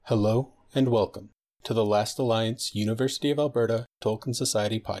Hello and welcome to the Last Alliance University of Alberta Tolkien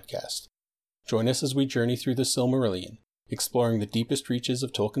Society podcast. Join us as we journey through the Silmarillion, exploring the deepest reaches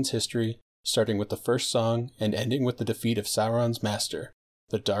of Tolkien's history, starting with the first song and ending with the defeat of Sauron's master,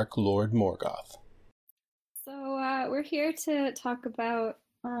 the Dark Lord Morgoth. So we're here to talk about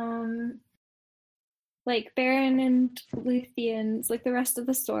Beren and Luthien's, the rest of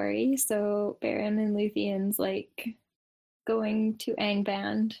the story. So Beren and Luthien's going to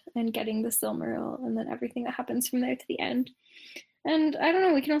Angband and getting the Silmaril, and then everything that happens from there to the end. And I don't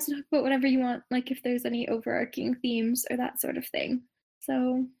know, we can also talk about whatever you want, if there's any overarching themes or that sort of thing.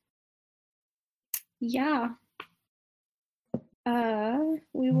 So yeah.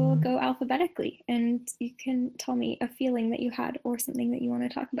 We will go alphabetically, and you can tell me a feeling that you had or something that you want to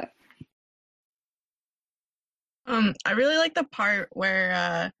talk about. I really like the part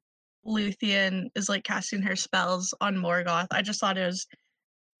where Luthien is casting her spells on Morgoth. I just thought it was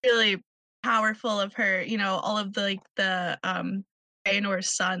really powerful of her, all of the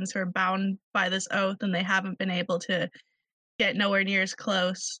Aenor's sons who are bound by this oath, and they haven't been able to get nowhere near as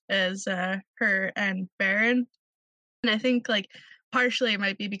close as her and Beren. And I think partially it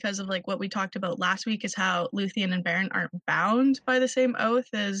might be because of what we talked about last week, is how Luthien and Beren aren't bound by the same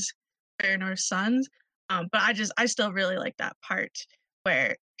oath as Aenor's sons. But I still really like that part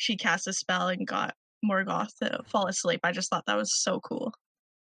where she cast a spell and got Morgoth to fall asleep. I just thought that was so cool.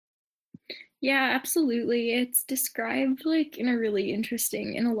 Yeah, absolutely. It's described in a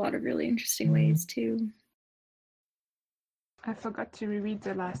lot of really interesting ways too. I forgot to reread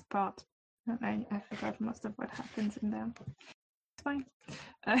the last part. I forgot most of what happens in there. It's fine.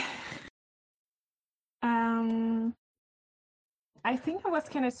 I think I was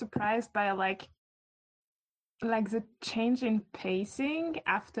kind of surprised by the change in pacing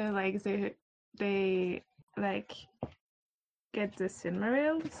after they get the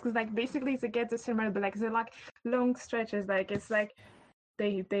Silmaril, because basically they get the Silmaril, but they're long stretches. It's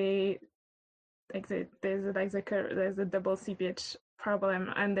there's a double CPH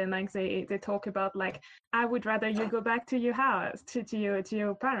problem, and then they talk about I would rather you go back to your house, to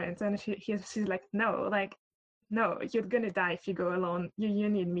your parents, and she's like, no, you're gonna die if you go alone. You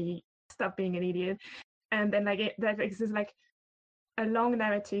need me. Stop being an idiot. And then that exists a long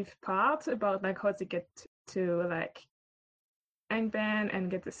narrative part about how to get to Angband and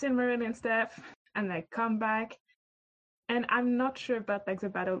get the Silmaril and stuff, and come back. And I'm not sure about the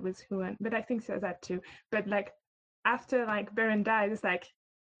battle with Huan, but I think so that too. But after Beren dies, it's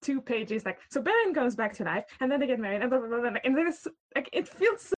 2 pages so Beren comes back to life, and then they get married, and blah, blah, blah, blah, and then it's it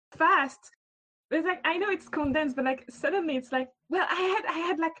feels so fast. It's I know it's condensed, but suddenly it's well, I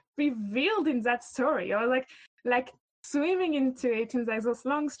had revealed in that story, or swimming into it in those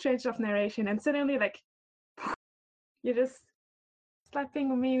long stretch of narration, and suddenly you're just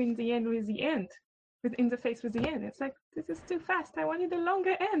slapping me in the end with the end, in the face with the end. It's this is too fast. I wanted a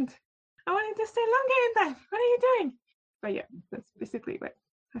longer end. I wanted to stay longer in that. What are you doing? But yeah, that's basically what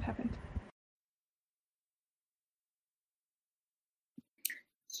happened.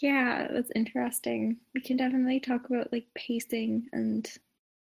 Yeah, that's interesting. We can definitely talk about pacing, and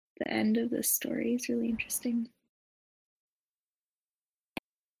the end of this story is really interesting.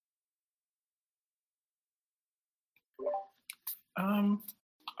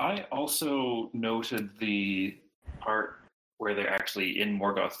 I also noted the part where they're actually in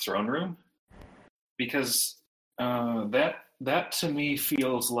Morgoth's throne room, because that to me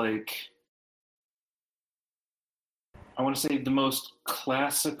feels I want to say the most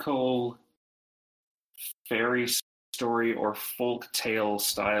classical fairy story or folk tale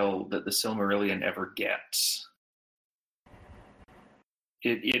style that the Silmarillion ever gets.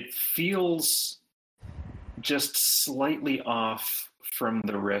 It feels just slightly off from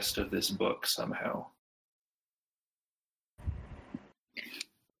the rest of this book somehow.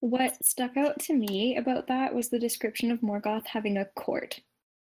 What stuck out to me about that was the description of Morgoth having a court.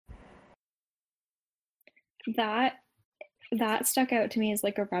 That stuck out to me as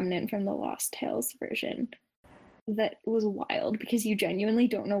a remnant from the Lost Tales version. That was wild, because you genuinely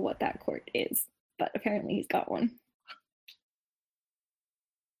don't know what that court is, but apparently he's got one.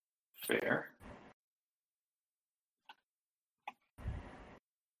 Fair.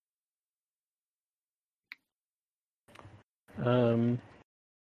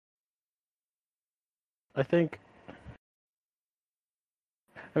 I think,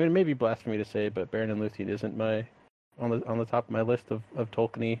 it may be blasphemy to say, but Beren and Luthien isn't on the top of my list of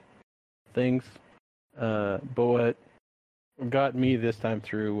Tolkien-y things. But what got me this time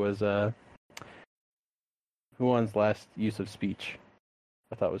through was Huan's last use of speech.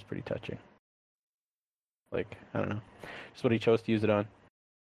 I thought was pretty touching. I don't know, just what he chose to use it on.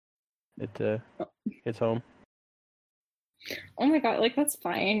 It's home. Oh my god, like that's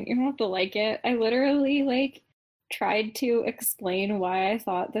fine. You don't have to like it. I literally like tried to explain why I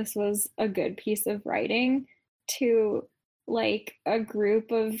thought this was a good piece of writing to like a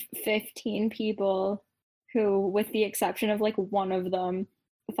group of 15 people who, with the exception of like one of them,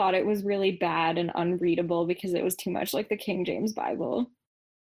 thought it was really bad and unreadable because it was too much like the King James Bible.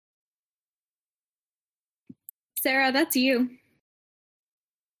 Sarah, that's you.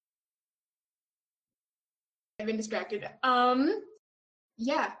 I've been distracted.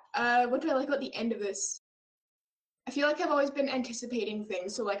 Yeah. What do I like about the end of this? I feel like I've always been anticipating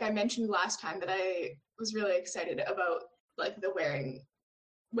things. So like I mentioned last time that I was really excited about like the wearing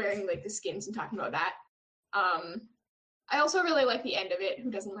like the skins and talking about that. I also really like the end of it. Who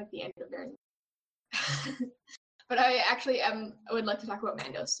doesn't like the end of wearing? But I actually I would like to talk about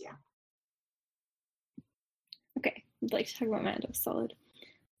Mandos, yeah. Okay, I'd like to talk about Mandos, solid.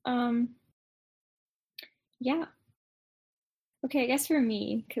 Yeah. Okay, I guess for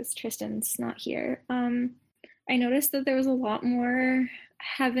me, because Tristan's not here, I noticed that there was a lot more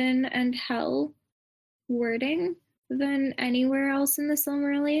heaven and hell wording than anywhere else in the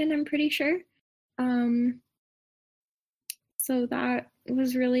Silmarillion, I'm pretty sure. So that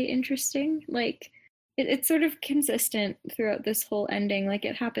was really interesting. Like, it's sort of consistent throughout this whole ending. Like,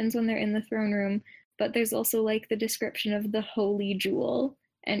 it happens when they're in the throne room, but there's also like the description of the holy jewel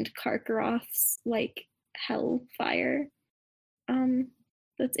and Karkaroth's like hellfire.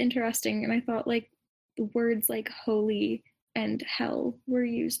 That's interesting, and I thought like the words like holy and hell were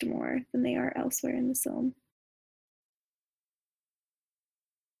used more than they are elsewhere in the Psalm.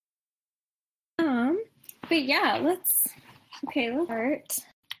 But yeah, let's start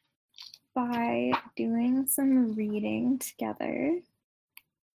by doing some reading together.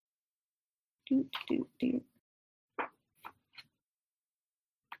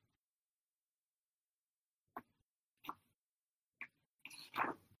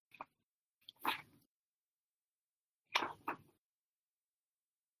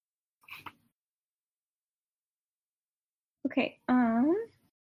 Okay,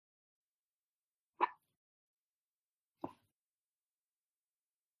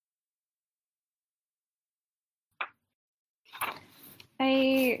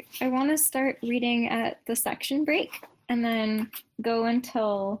 I want to start reading at the section break and then go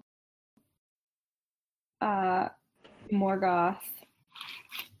until Morgoth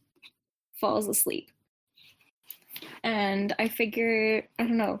falls asleep. And I figure, I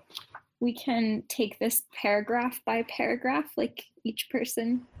don't know, we can take this paragraph by paragraph, like each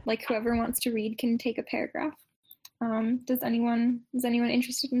person, like whoever wants to read can take a paragraph. Is anyone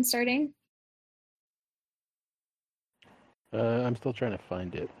interested in starting? I'm still trying to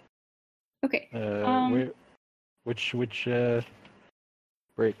find it. Okay. Which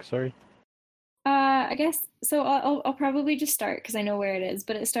break? Sorry. I guess so. I'll probably just start because I know where it is.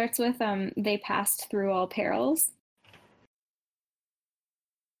 But it starts with they passed through all perils.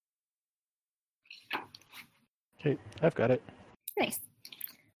 Okay, I've got it. Nice.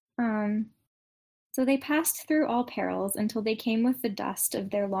 So they passed through all perils until they came with the dust of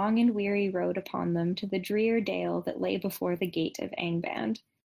their long and weary road upon them to the drear dale that lay before the gate of Angband.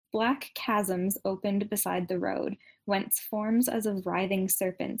 Black chasms opened beside the road, whence forms as of writhing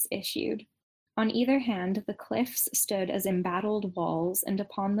serpents issued. On either hand the cliffs stood as embattled walls, and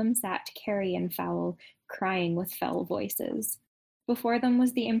upon them sat carrion fowl, crying with fell voices. Before them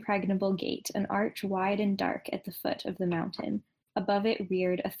was the impregnable gate, an arch wide and dark at the foot of the mountain. Above it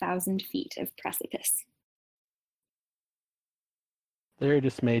reared 1,000 feet of precipice. There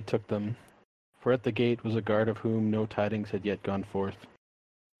dismay took them, for at the gate was a guard of whom no tidings had yet gone forth.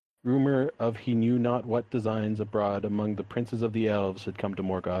 Rumor of he knew not what designs abroad among the princes of the elves had come to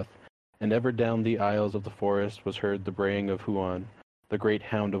Morgoth, and ever down the aisles of the forest was heard the braying of Huon, the great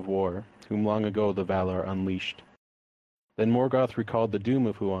hound of war, whom long ago the Valar unleashed. Then Morgoth recalled the doom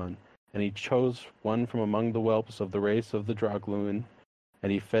of Huon, and he chose one from among the whelps of the race of the Draugluin,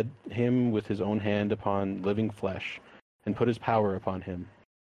 and he fed him with his own hand upon living flesh, and put his power upon him.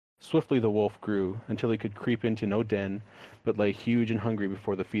 Swiftly the wolf grew, until he could creep into no den, but lay huge and hungry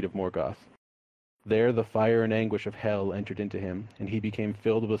before the feet of Morgoth. There the fire and anguish of hell entered into him, and he became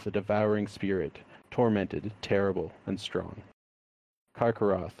filled with a devouring spirit, tormented, terrible, and strong.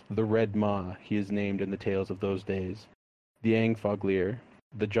 Karkaroth, the Red Maw, he is named in the tales of those days, the Angfoglir,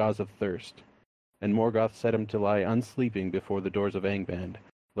 the jaws of thirst, and Morgoth set him to lie unsleeping before the doors of Angband,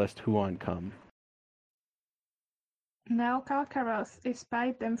 lest Huon come. Now Karkaroth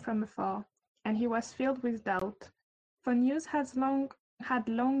espied them from afar, and he was filled with doubt, for news had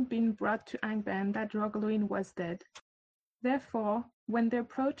long been brought to Angband that Draugluin was dead. Therefore, When they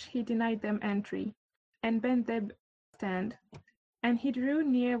approached, he denied them entry, and bade them stand. And he drew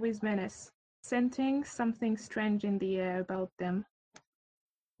near with menace, scenting something strange in the air about them.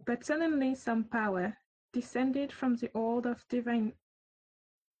 But suddenly some power descended from divine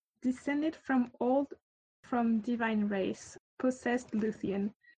race, possessed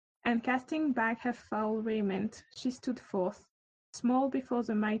Luthien, and casting back her foul raiment, she stood forth, small before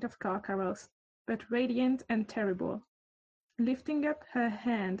the might of Karkaroth, but radiant and terrible. Lifting up her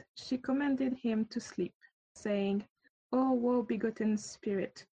hand, she commanded him to sleep, saying, O woe-begotten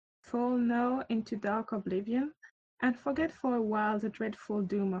spirit, fall now into dark oblivion, and forget for a while the dreadful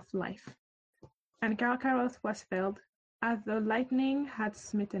doom of life. And Karkaroth was felled, as though lightning had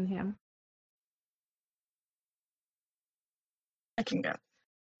smitten him. I can go.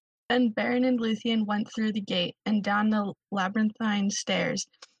 Then Baron and Luthien went through the gate and down the labyrinthine stairs,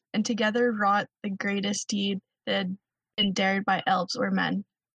 and together wrought the greatest deed that had been dared by elves or men.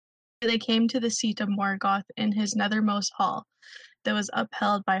 They came to the seat of Morgoth in his nethermost hall, that was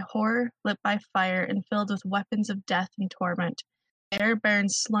upheld by horror, lit by fire, and filled with weapons of death and torment. There Baron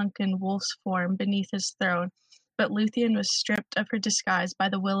slunk in wolf's form beneath his throne, but Luthien was stripped of her disguise by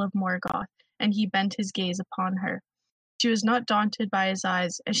the will of Morgoth, and he bent his gaze upon her. She was not daunted by his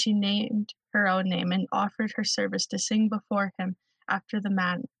eyes, as she named her own name and offered her service to sing before him after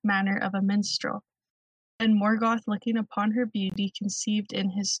the manner of a minstrel. And Morgoth, looking upon her beauty, conceived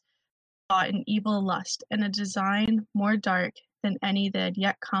in his thought an evil lust, and a design more dark than any that had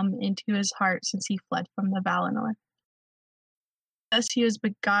yet come into his heart since he fled from the Valinor. Thus he was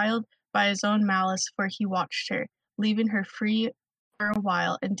beguiled by his own malice, for he watched her, leaving her free for a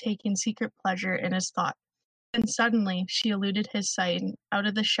while and taking secret pleasure in his thought. Then suddenly she eluded his sight, and out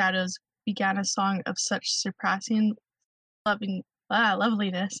of the shadows began a song of such surpassing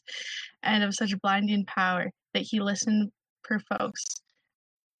loveliness and of such blinding power that he listened perforce,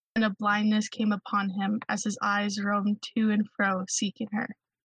 and a blindness came upon him as his eyes roamed to and fro seeking her.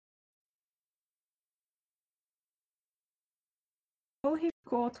 All his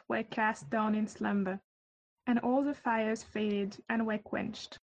court were cast down in slumber, and all the fires faded and were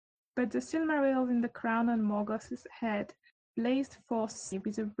quenched. But the Silmarils in the crown on Morgoth's head blazed forth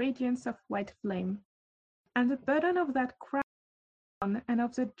with a radiance of white flame, and the burden of that crown and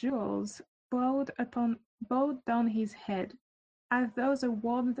of the jewels bowed down his head, as though the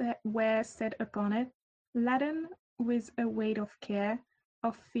world were set upon it, laden with a weight of care,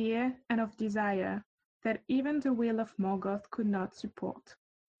 of fear, and of desire, that even the will of Morgoth could not support.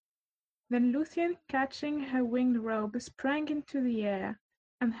 Then Luthien, catching her winged robe, sprang into the air,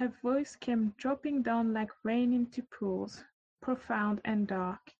 and her voice came dropping down like rain into pools, profound and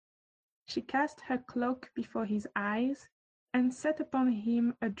dark. She cast her cloak before his eyes, and set upon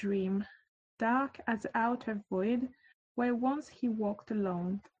him a dream, dark as the outer void, where once he walked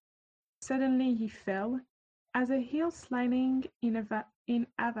alone. Suddenly he fell, as a hill sliding in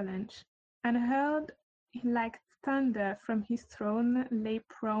avalanche, and hurled like thunder from his throne lay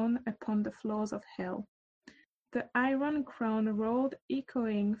prone upon the floors of hell. The iron crown rolled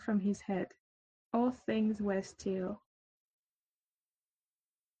echoing from his head. All things were still.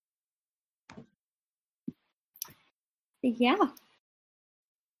 Yeah.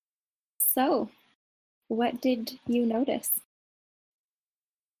 So, what did you notice?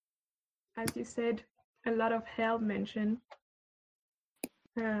 As you said, a lot of hell mentioned.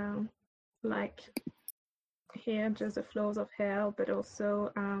 Like here, just the floors of hell, but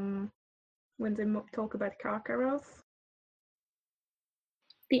also when they talk about Karkaroth.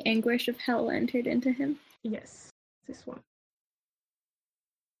 The anguish of hell entered into him. Yes, this one.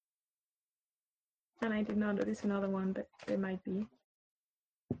 And I did not notice another one, but there might be.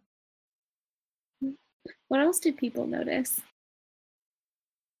 What else did people notice?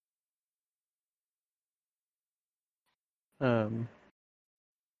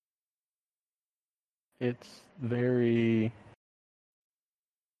 It's very,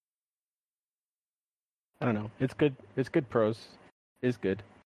 I don't know. It's good. It's good prose. It's good.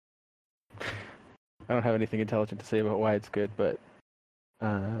 I don't have anything intelligent to say about why it's good, but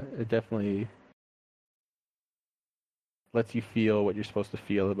it definitely lets you feel what you're supposed to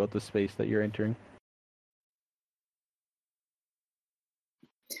feel about the space that you're entering.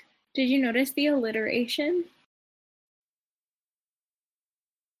 Did you notice the alliteration?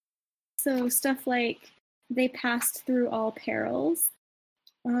 So stuff like they passed through all perils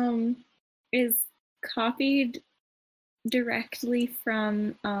is copied directly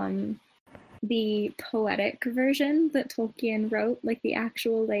from the poetic version that Tolkien wrote, like the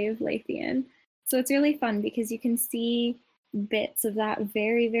actual Lay of Leithian. So it's really fun because you can see bits of that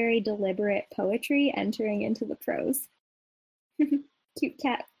very, very deliberate poetry entering into the prose. Cute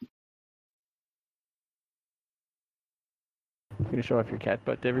cat. You're gonna show off your cat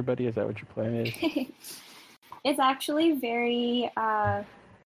butt to everybody? Is that what your plan is? It's actually very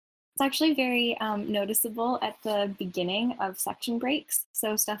noticeable at the beginning of section breaks.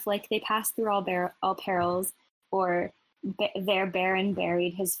 So stuff like they passed through all perils, or their Baron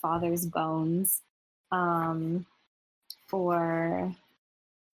buried his father's bones, or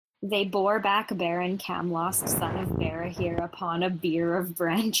they bore back Baron Camlost, son of Barahir, upon a bier of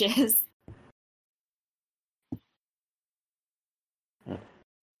branches.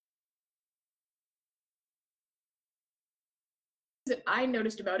 That I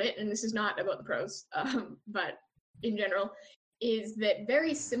noticed about it, and this is not about the pros, but in general, is that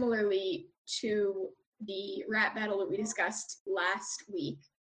very similarly to the rat battle that we discussed last week,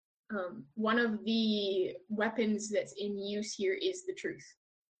 one of the weapons that's in use here is the truth,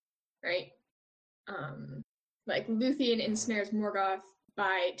 right? Like Luthien ensnares Morgoth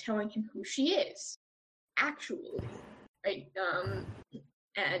by telling him who she is, actually, right?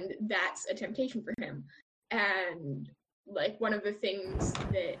 And that's a temptation for him. And like one of the things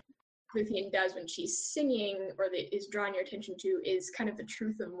that Luthien does when she's singing, or that is drawing your attention to, is kind of the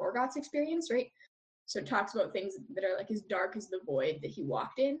truth of Morgoth's experience, right? So it talks about things that are like as dark as the void that he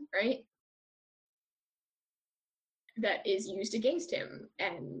walked in, right? That is used against him.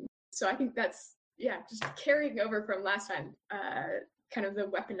 And so I think that's, just carrying over from last time, kind of the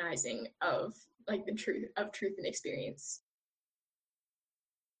weaponizing of like the truth and experience.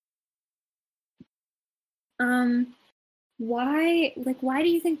 Why do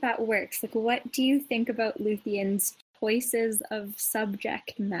you think that works? Like, what do you think about Luthien's choices of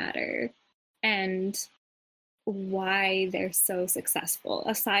subject matter and why they're so successful,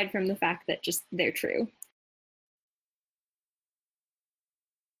 aside from the fact that just they're true?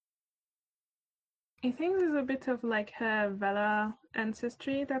 I think there's a bit of like her Valar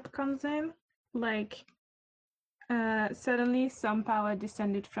ancestry that comes in. Like, suddenly some power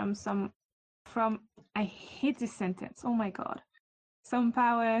descended from I hate this sentence. Oh my god. Some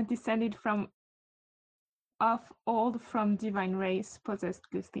power descended from divine race possessed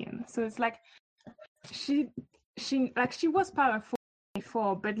Luthien. So it's like she was powerful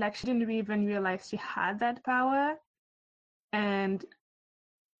before, but like she didn't even realize she had that power. And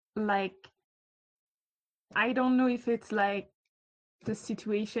like I don't know if it's like the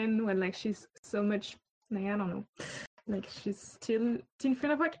situation when like she's so much, like, I don't know, like she's still in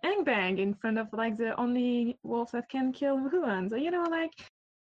front of like Angbang, in front of like the only wolf that can kill Huan. So like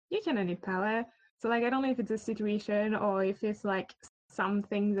you cannot need power. So like I don't know if it's a situation or if it's like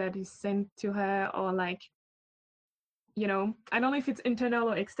something that is sent to her, or like, I don't know if it's internal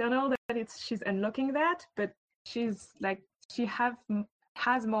or external that she's unlocking that, but she's like she has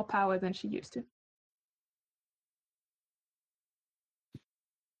more power than she used to.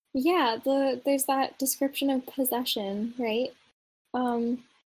 Yeah, there's that description of possession, right?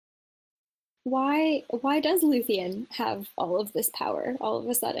 Why does Luthien have all of this power all of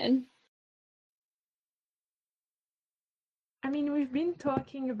a sudden? I mean, we've been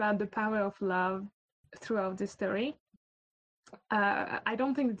talking about the power of love throughout the story. I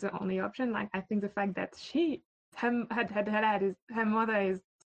don't think it's the only option. Like, I think the fact that her mother is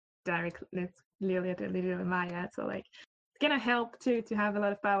directly literally Maya, so like it's gonna help to have a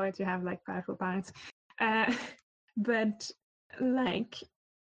lot of power, to have like powerful parents. But like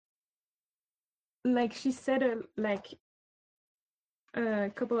she said a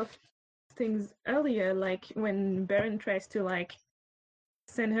couple of things earlier, like when Baron tries to like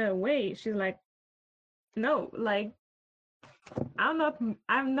send her away, she's like, no, like I'm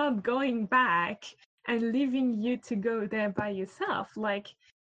not going back and leaving you to go there by yourself. Like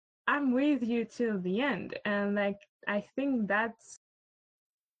I'm with you till the end. And like I think that's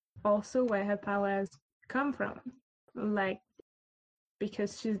also where her powers come from. Like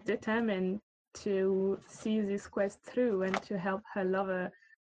because she's determined to see this quest through and to help her lover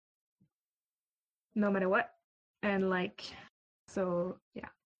no matter what. And like so yeah.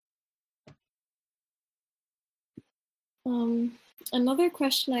 Another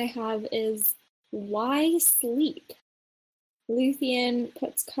question I have is, why sleep? Luthien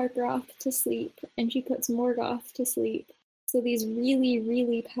puts Karkaroth to sleep, and she puts Morgoth to sleep. So these really,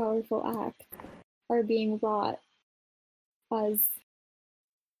 really powerful acts are being wrought as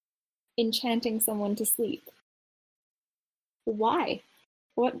enchanting someone to sleep. Why?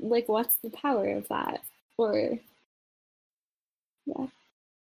 What's the power of that? Or, yeah.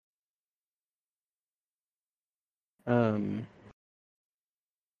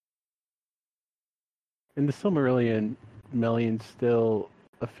 In the Silmarillion, Melion's still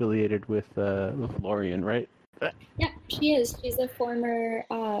affiliated with Lorien, right? Yeah, she is. She's a former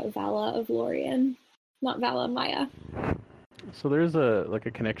Vala of Lorien. Not Vala, Maya. So there's a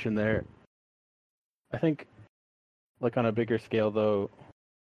connection there. I think, like, on a bigger scale, though,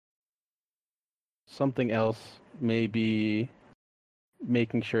 something else may be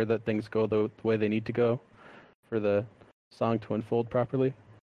making sure that things go the way they need to go for the song to unfold properly.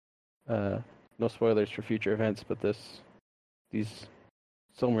 No spoilers for future events, but these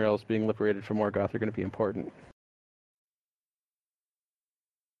Silmarils being liberated from Morgoth are going to be important.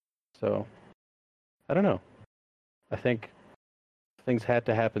 So, I don't know. I think things had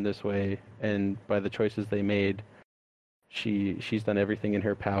to happen this way, and by the choices they made, she's done everything in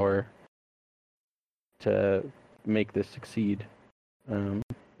her power to make this succeed. And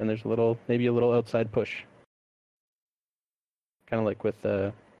there's maybe a little outside push, kind of like with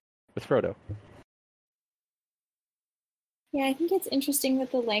Frodo. Yeah, I think it's interesting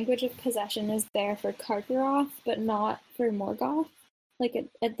that the language of possession is there for Karkaroth, but not for Morgoth. Like,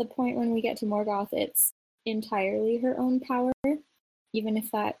 at the point when we get to Morgoth, it's entirely her own power, even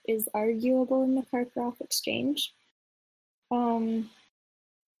if that is arguable in the Karkaroth exchange.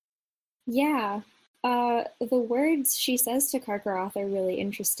 The words she says to Karkaroth are really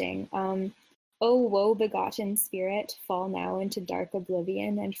interesting. O woe-begotten spirit, fall now into dark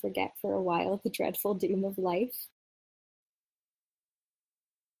oblivion and forget for a while the dreadful doom of life.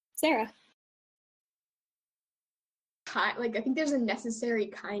 Sarah. I think there's a necessary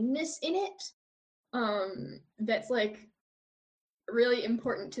kindness in it that's like really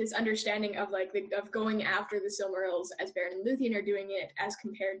important to this understanding of of going after the Silmarils as Beren and Luthien are doing it, as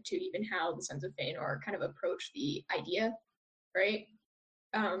compared to even how the Sons of Feanor kind of approach the idea, right?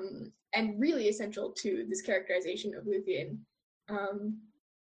 And really essential to this characterization of Luthien,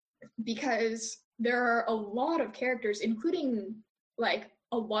 because there are a lot of characters, including like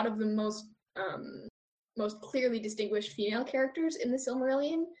a lot of the most clearly distinguished female characters in the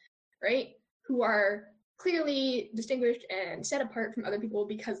Silmarillion, right? Who are clearly distinguished and set apart from other people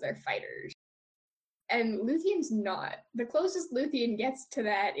because they're fighters. And Luthien's not. The closest Luthien gets to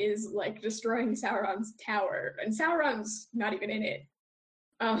that is like destroying Sauron's tower, and Sauron's not even in it.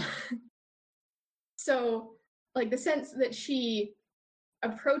 So, like, the sense that she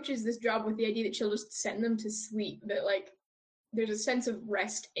approaches this job with the idea that she'll just send them to sleep, that like there's a sense of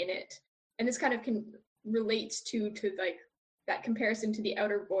rest in it, and this kind of relates to like that comparison to the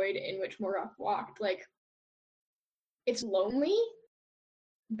outer void in which Morgoth walked. Like, it's lonely,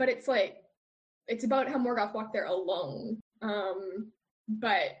 but it's like it's about how Morgoth walked there alone.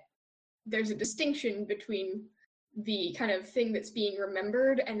 But there's a distinction between the kind of thing that's being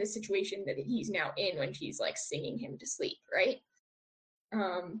remembered and the situation that he's now in when she's like singing him to sleep, right?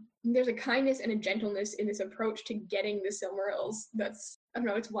 There's a kindness and a gentleness in this approach to getting the Silmarils that's, I don't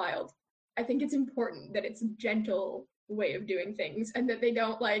know, it's wild. I think it's important that it's a gentle way of doing things, and that they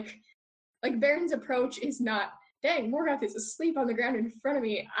don't like Beren's approach is not, dang, Morgoth is asleep on the ground in front of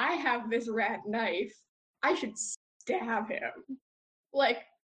me, I have this rat knife, I should stab him. Like,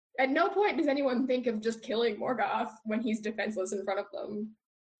 at no point does anyone think of just killing Morgoth when he's defenseless in front of them,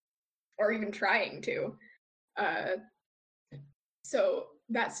 or even trying to. So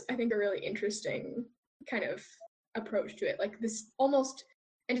that's, I think, a really interesting kind of approach to it. Like this almost,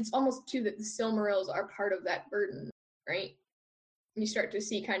 and it's almost too that the Silmarils are part of that burden, right? And you start to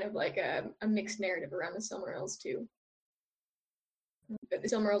see kind of like a mixed narrative around the Silmarils too. But the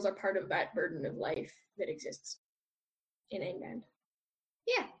Silmarils are part of that burden of life that exists in Angband.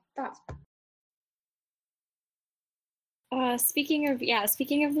 Yeah, thoughts. Speaking of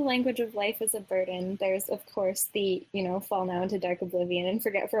the language of life as a burden, there's of course the, fall now into dark oblivion and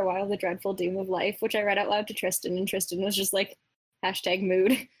forget for a while the dreadful doom of life, which I read out loud to Tristan, and Tristan was just like,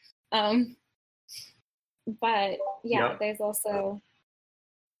 #mood. But yeah, yep. There's also.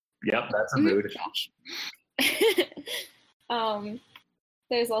 Yep, that's a mood.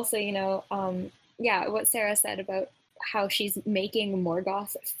 There's also, what Sarah said about how she's making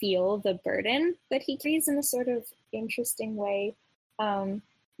Morgoth feel the burden that he carries in a sort of interesting way.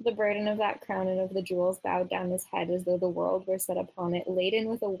 The burden of that crown and of the jewels bowed down his head as though the world were set upon it, laden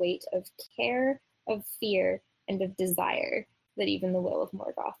with a weight of care, of fear, and of desire that even the will of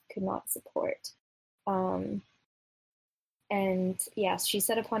Morgoth could not support. And yes, she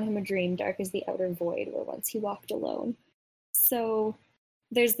set upon him a dream dark as the outer void where once he walked alone. So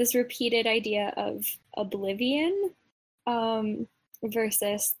there's this repeated idea of oblivion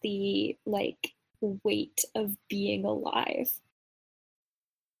versus the weight of being alive.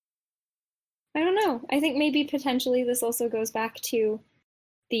 I don't know. I think maybe potentially this also goes back to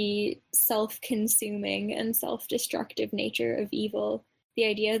the self-consuming and self-destructive nature of evil the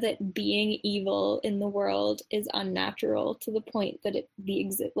idea that being evil in the world is unnatural to the point that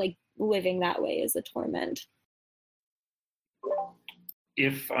like living that way is a torment.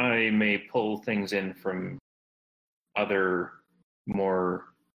 If I may pull things in from other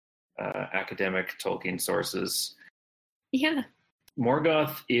more academic Tolkien sources, Yeah.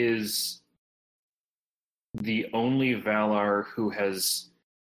 Morgoth is the only Valar who has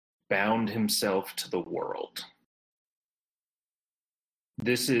bound himself to the world.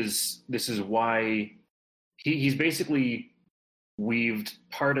 This is why he's basically weaved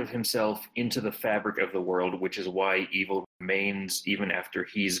part of himself into the fabric of the world, which is why evil remains even after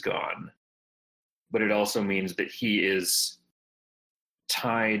he's gone. But it also means that he is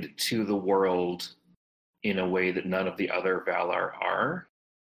tied to the world in a way that none of the other Valar are.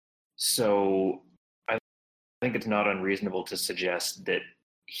 So I think it's not unreasonable to suggest that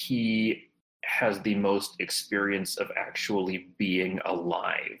he has the most experience of actually being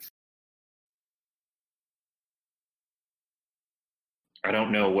alive. I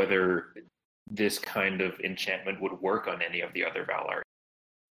don't know whether this kind of enchantment would work on any of the other Valar.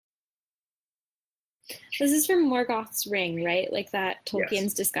 This is from Morgoth's Ring, right? Like that Tolkien's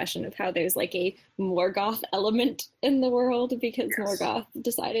Yes. discussion of how there's like a Morgoth element in the world because Yes. Morgoth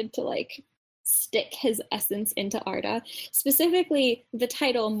decided to like stick his essence into Arda. Specifically, the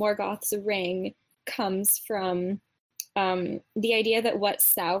title Morgoth's Ring comes from the idea that what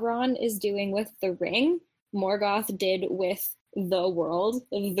Sauron is doing with the ring, Morgoth did with the world,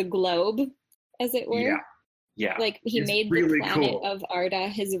 the globe, as it were. Yeah. Like he It's made really the planet cool. of Arda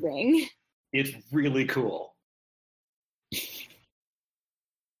his ring. It's really cool. But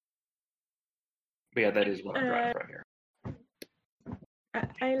yeah, that is what I'm drawing from here.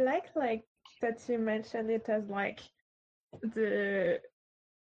 I like that you mentioned it as like the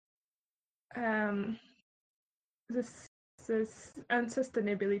this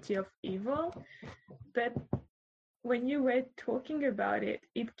unsustainability of evil, but when you were talking about it,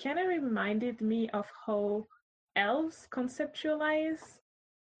 it kind of reminded me of how elves conceptualize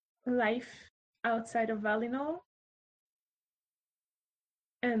life outside of Valinor,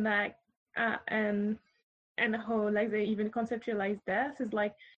 and like and how like they even conceptualize death is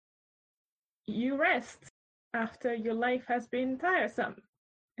like you rest after your life has been tiresome,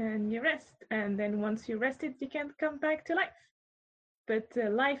 and you rest, and then once you rested, you can come back to life. But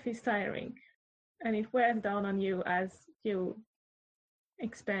life is tiring, and it wears down on you as you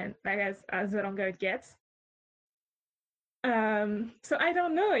expand, like as the longer it gets. So I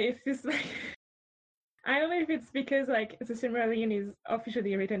don't know if it's like I don't know if it's because like the Silmarillion is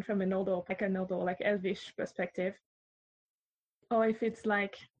officially written from an older like elvish perspective, or if it's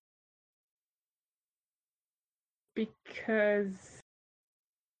like because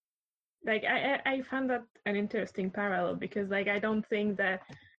like I found that an interesting parallel, because like I don't think that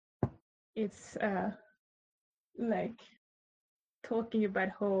it's like talking about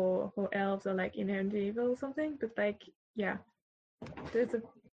how elves are like inherently evil or something, but like yeah, there's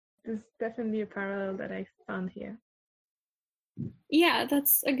definitely a parallel that I found here. Yeah,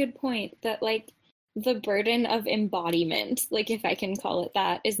 that's a good point. That like the burden of embodiment, like if I can call it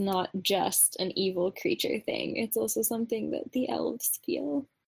that, is not just an evil creature thing. It's also something that the elves feel.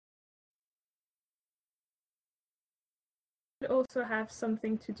 It also have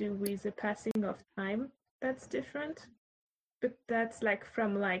something to do with the passing of time that's different, but that's like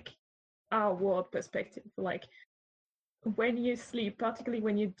from like our world perspective. Like when you sleep, particularly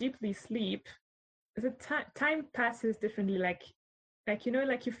when you deeply sleep, the time passes differently. Like you know,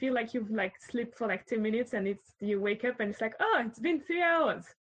 like you feel like you've like slept for like 10 minutes, and you wake up and it's like, oh, it's been 3 hours.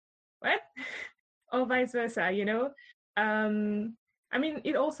 What? Or vice versa, you know. I mean,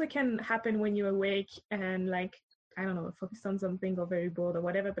 it also can happen when you're awake and like I don't know, focused on something or very bored or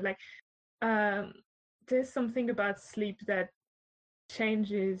whatever. But like, there's something about sleep that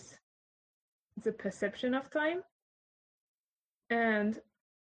changes the perception of time, and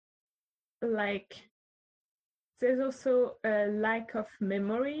like there's also a lack of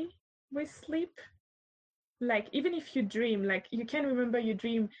memory with sleep. Like even if you dream, like you can remember your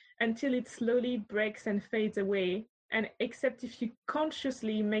dream until it slowly breaks and fades away, and except if you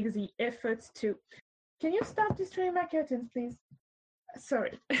consciously make the effort to can you stop destroying my curtains, please?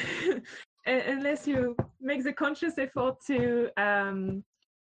 Sorry. Unless you make the conscious effort to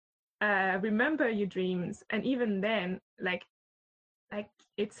remember your dreams, and even then like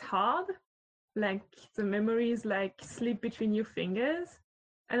it's hard, like the memories like slip between your fingers,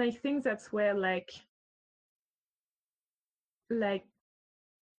 and I think that's where like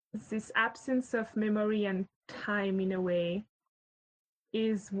this absence of memory and time in a way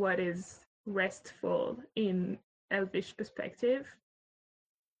is what is restful in elvish perspective,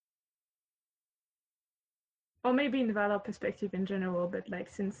 or maybe in Valar perspective in general, but like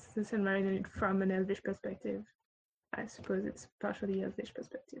since the Silmarillion from an Elvish perspective, I suppose it's partially Elvish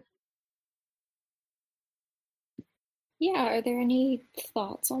perspective. Yeah, are there any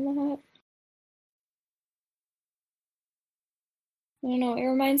thoughts on that? I don't know, it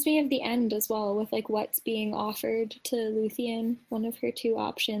reminds me of the end as well, with like what's being offered to Luthien, one of her two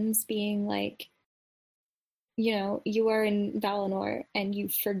options being like, you know, you are in Valinor and you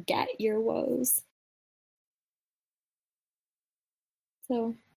forget your woes.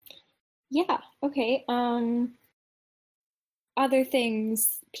 So, yeah, okay. Other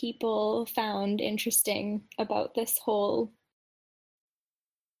things people found interesting about this whole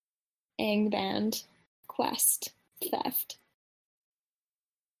Angband quest theft.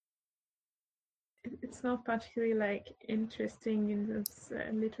 It's not particularly like interesting in this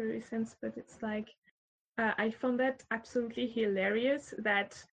literary sense, but it's like I found that absolutely hilarious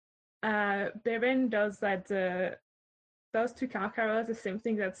that Beren does that. Does to Karkaros the same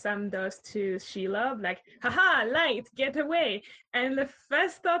thing that Sam does to Shelob, like, haha, light, get away. And the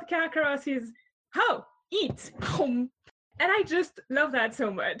first thought Karkaros is, oh, eat. And I just love that so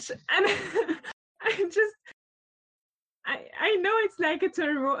much. And I know it's like a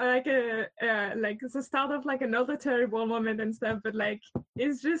terrible, like it's the start of like another terrible moment and stuff, but like,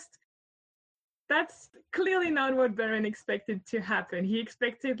 it's just, that's clearly not what Beren expected to happen. He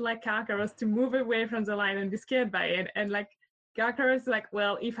expected like Karkaros to move away from the light and be scared by it. And like Karkaros is like,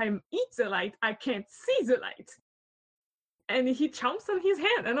 well, if I eat the light, I can't see the light. And he chomps on his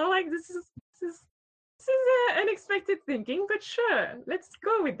hand. And I'm like, this is unexpected thinking, but sure, let's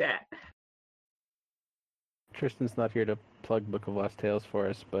go with that. Tristan's not here to plug Book of Lost Tales for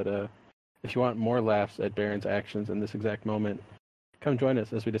us, but if you want more laughs at Baron's actions in this exact moment, come join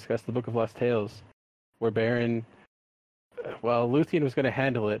us as we discuss the Book of Lost Tales, where Baron, well, Luthien was going to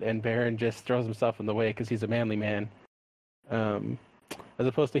handle it, and Baron just throws himself in the way because he's a manly man. As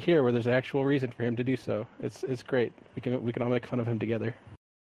opposed to here, where there's an actual reason for him to do so. It's great. We can all make fun of him together.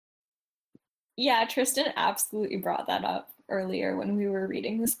 Yeah, Tristan absolutely brought that up earlier when we were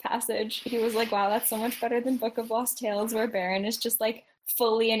reading this passage. He was like, wow, that's so much better than Book of Lost Tales, where Baron is just like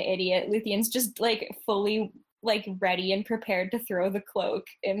fully an idiot. Luthien's just like fully like ready and prepared to throw the cloak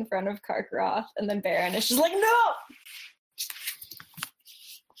in front of Karkaroth, and then Baron is just like, no!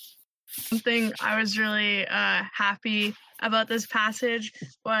 Something I was really happy about this passage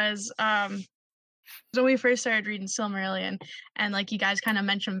was when we first started reading Silmarillion, and like you guys kind of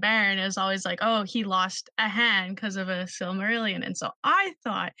mentioned, Baron is always like, oh, he lost a hand because of a Silmarillion. And so I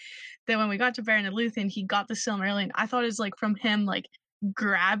thought that when we got to Baron and Luthien, he got the Silmarillion. I thought it was like from him like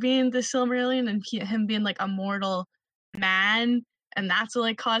grabbing the Silmarillion and him being like a mortal man, and that's what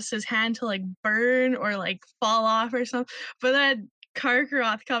like caused his hand to like burn or like fall off or something. But then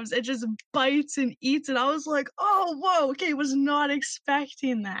Karkaroth comes and just bites and eats it. I was like, oh, whoa, okay, was not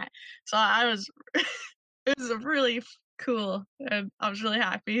expecting that. So I was, it was really cool, and I was really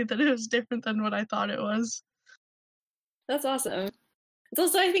happy that it was different than what I thought it was. That's awesome. It's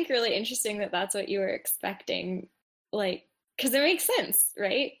also, I think, really interesting that that's what you were expecting, like, because it makes sense,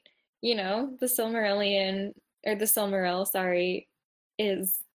 right? You know, the Silmarillion, or the Silmaril, sorry,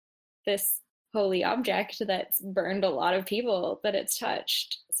 is this holy object that's burned a lot of people that it's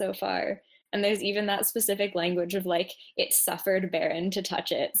touched so far. And there's even that specific language of like, it suffered Baron to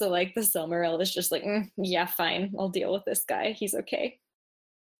touch it. So like the Silmaril is just like, yeah, fine, I'll deal with this guy. He's okay.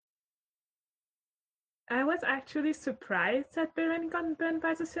 I was actually surprised that Baron got burned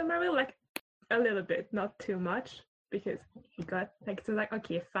by the Silmaril, like a little bit, not too much, because he got like, so like,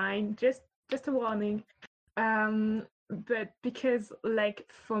 okay, fine, just a warning. But because like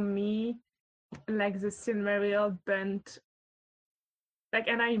for me, like the Silmaril burnt, like,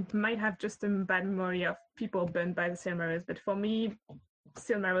 and I might have just a bad memory of people burned by the Silmarils, but for me,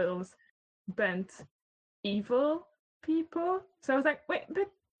 Silmarils burnt evil people. So I was like, wait,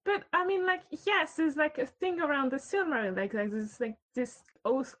 but I mean, like, yes, there's like a thing around the Silmaril, like there's like this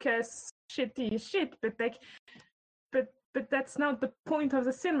oath curse shitty shit, but like, but that's not the point of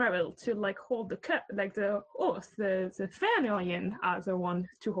the Silmaril to like hold the cup, like the oath. The Fëanorian are the one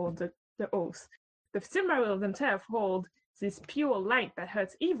to hold the oath. The Silmaril themselves hold this pure light that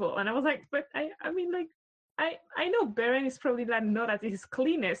hurts evil. And I was like, but I mean, like, I know Baron is probably like not at his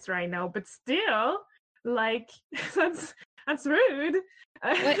cleanest right now, but still, like, that's rude.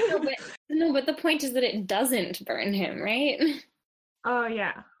 But the point is that it doesn't burn him, right? Oh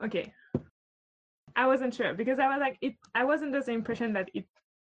yeah, okay. I wasn't sure because I was like, I wasn't under the impression that it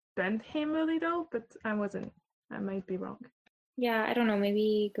burned him a little, but I wasn't. I might be wrong. Yeah, I don't know.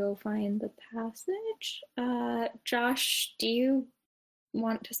 Maybe go find the passage. Josh, do you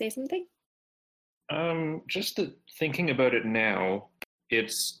want to say something? Just thinking about it now,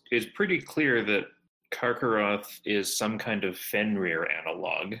 it's pretty clear that Karkaroth is some kind of Fenrir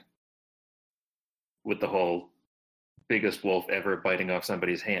analog, with the whole biggest wolf ever biting off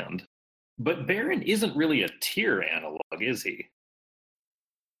somebody's hand. But Baron isn't really a Tyr analog, is he?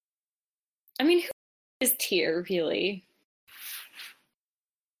 I mean, who is Tyr, really?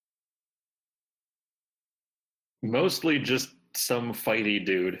 Mostly just some fighty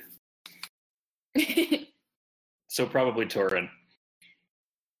dude. So probably Turin.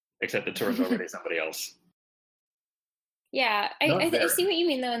 Except that Turin's already somebody else. Yeah, I see what you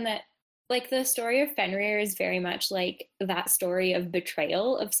mean, though, in that, like, the story of Fenrir is very much like that story of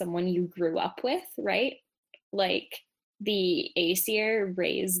betrayal of someone you grew up with, right? Like, the Aesir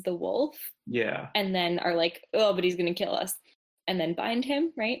raise the wolf. Yeah. And then are like, oh, but he's going to kill us. And then bind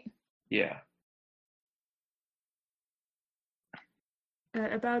him, right? Yeah.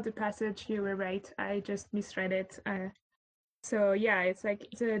 About the passage, you were right. I just misread it. So yeah, it's like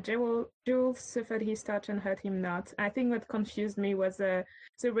the jewel suffered his touch and hurt him not. I think what confused me was the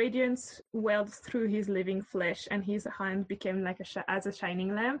radiance welled through his living flesh, and his hand became like as a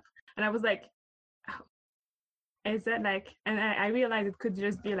shining lamp. And I was like, oh, is that like? And I realized it could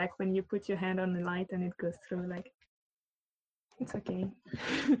just be like when you put your hand on the light and it goes through. Like, it's okay.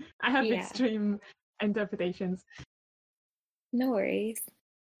 I have extreme interpretations. No worries.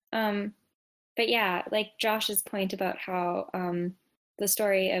 But yeah, like Josh's point about how the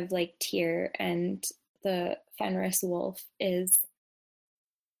story of like Tyr and the Fenris wolf is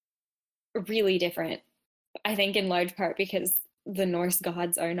really different. I think in large part because the Norse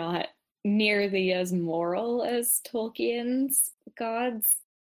gods are not nearly as moral as Tolkien's gods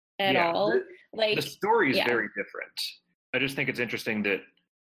at all. The story is very different. I just think it's interesting that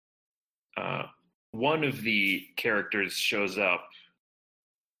one of the characters shows up,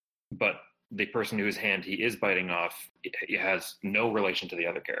 but the person whose hand he is biting off it has no relation to the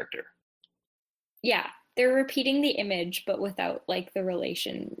other character. Yeah, they're repeating the image, but without like the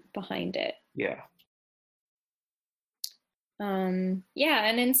relation behind it. Yeah. Yeah,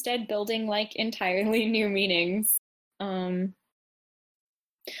 and instead building like entirely new meanings. Oh,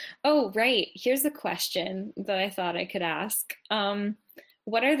 right. Here's a question that I thought I could ask.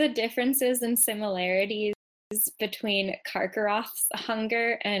 What are the differences and similarities between Karkaroth's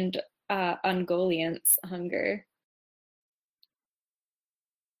hunger and Ungoliant's hunger?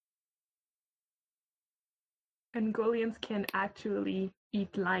 Ungoliants can actually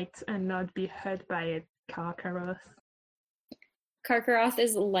eat light and not be hurt by it. Karkaroth. Karkaroth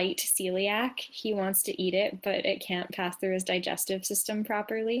is light celiac. He wants to eat it, but it can't pass through his digestive system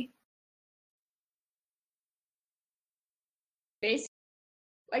properly.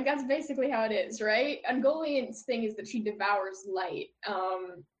 Like, that's basically how it is, right? Ungoliant's thing is that she devours light,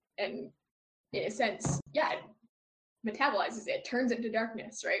 and in a sense, yeah, it metabolizes it, turns it to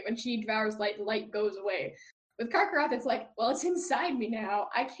darkness, right? When she devours light, the light goes away. With Karkaroth, it's like, well, it's inside me now.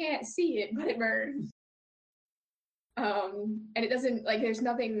 I can't see it, but it burns. And it doesn't, like, there's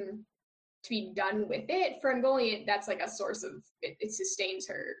nothing to be done with it. For Ungoliant, that's like a source of, it sustains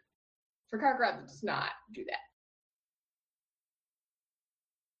her. For Karkaroth, it does not do that.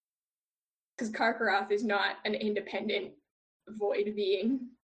 Because Karkaroth is not an independent void being,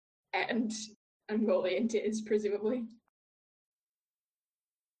 and Ungoliant is, presumably.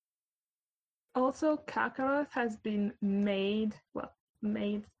 Also, Karkaroth has been made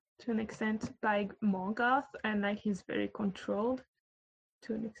to an extent by Morgoth, and like he's very controlled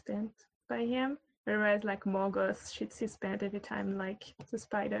to an extent by him. Whereas like Morgoth shits his pants every time like the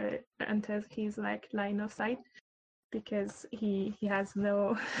spider enters his like line of sight, because he has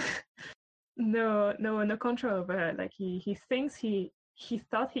no no control over her. Like he thinks he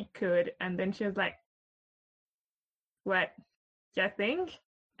thought he could, and then she was like, "What? You think?"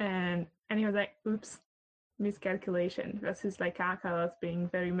 And he was like, "Oops, miscalculation." Versus like Karkaroth being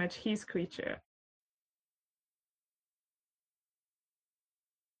very much his creature.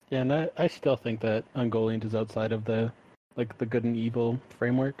 Yeah, and I still think that Ungoliant is outside of the good and evil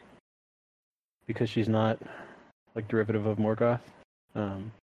framework, because she's not like derivative of Morgoth.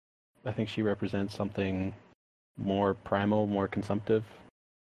 I think she represents something more primal, more consumptive.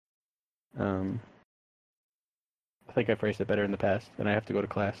 I think I phrased it better in the past, and I have to go to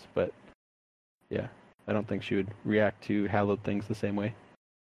class, but yeah, I don't think she would react to hallowed things the same way.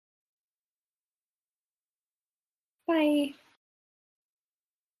 Bye.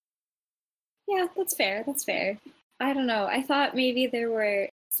 Yeah, that's fair. That's fair. I don't know. I thought maybe there were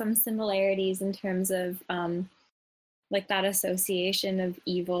some similarities in terms of like that association of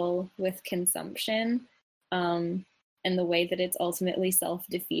evil with consumption, and the way that it's ultimately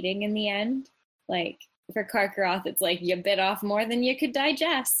self-defeating in the end. Like for Karkaroth, it's like you bit off more than you could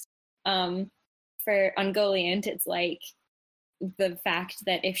digest. For Ungoliant, it's like the fact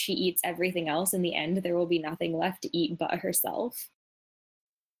that if she eats everything else in the end, there will be nothing left to eat but herself.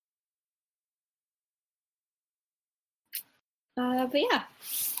 But yeah.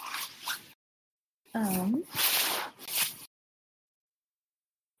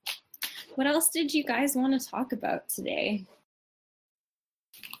 What else did you guys want to talk about today?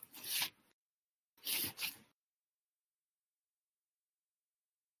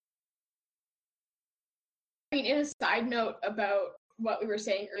 I mean, in a side note about what we were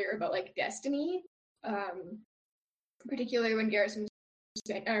saying earlier about like destiny, particularly when Garrison was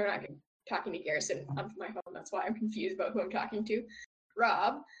saying, I'm not talking to Garrison on my phone, that's why I'm confused about who I'm talking to.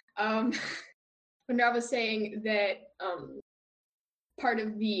 Rob, when Rob was saying that part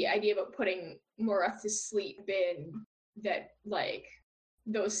of the idea about putting Morgoth to sleep been that like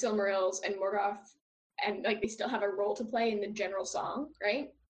those Silmarils and Morgoth and like they still have a role to play in the general song,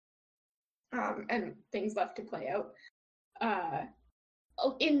 right? And things left to play out.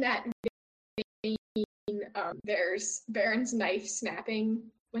 In that vein, there's Baron's knife snapping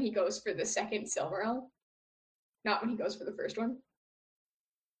when he goes for the second Silmaril, not when he goes for the first one.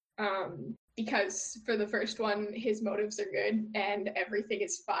 Because for the first one, his motives are good and everything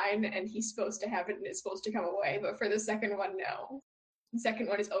is fine and he's supposed to have it and it's supposed to come away. But for the second one, no. The second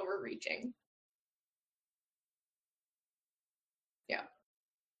one is overreaching. Yeah.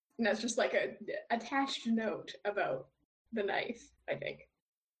 And that's just like a attached note about the knife, I think.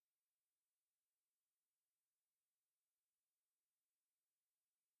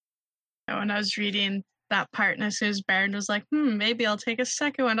 When I was reading that part and as soon as Baron was like, maybe I'll take a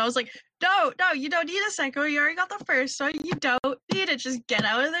second one. I was like, no, you don't need a second one. You already got the first one. You don't need it. Just get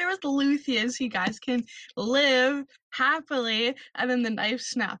out of there with Luthien so you guys can live happily. And then the knife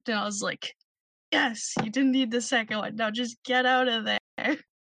snapped and I was like, yes, you didn't need the second one. Now just get out of there.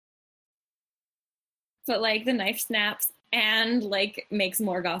 But like the knife snaps and like makes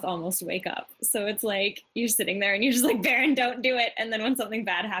Morgoth almost wake up. So it's like you're sitting there and you're just like, Baron, don't do it. And then when something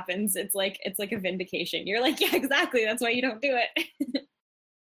bad happens, it's like a vindication. You're like, yeah, exactly. That's why you don't do it.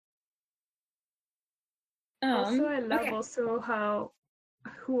 Also, I love also how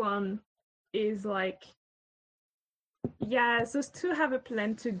Huon is like, yeah, those two have a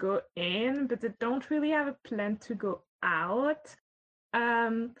plan to go in, but they don't really have a plan to go out.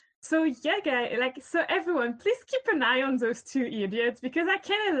 So yeah, guys, like, so everyone, please keep an eye on those two idiots because I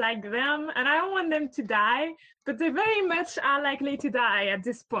kind of like them and I don't want them to die, but they very much are likely to die at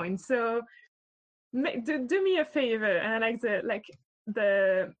this point. So do me a favor, and I like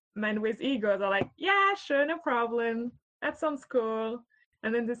the men with egos are like, yeah, sure, no problem, that sounds cool,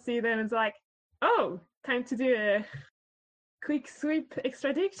 and then to see them, it's like, oh, time to do a quick sweep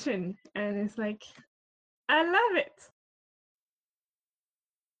extradition, and it's like, I love it.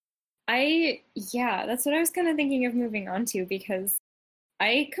 That's what I was kind of thinking of moving on to, because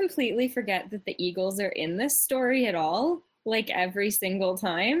I completely forget that the Eagles are in this story at all, like every single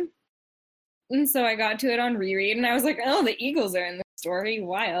time. And so I got to it on reread and I was like, oh, the Eagles are in the story.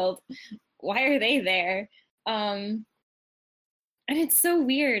 Wild. Why are they there? And it's so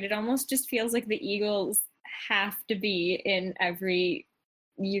weird. It almost just feels like the Eagles have to be in every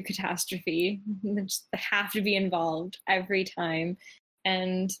eucatastrophe. They just have to be involved every time.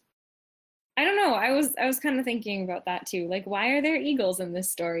 And I don't know. I was kind of thinking about that too. Like, why are there eagles in this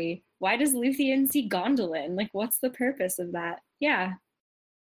story? Why does Luthien see Gondolin? Like, what's the purpose of that? Yeah.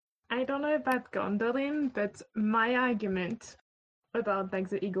 I don't know about Gondolin, but my argument about like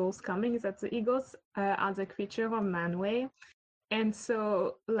the eagles coming is that the eagles are the creature of Manwë, and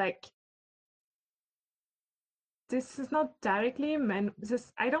so like this is not directly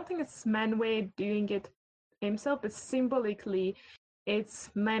I don't think it's Manwë doing it himself, but symbolically it's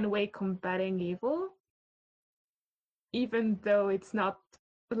Manwë combating evil, even though it's not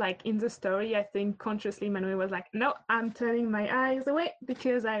like in the story. I think consciously Manwë was like, no, I'm turning my eyes away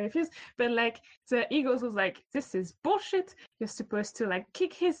because I refuse. But like the Eagles was like, this is bullshit. You're supposed to like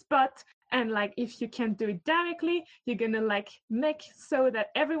kick his butt. And like, if you can't do it directly, you're gonna like make so that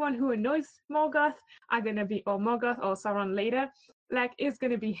everyone who annoys Morgoth are gonna be, or Morgoth or Sauron later, like is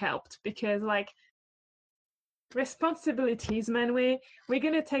gonna be helped because like responsibilities, Manwë, we're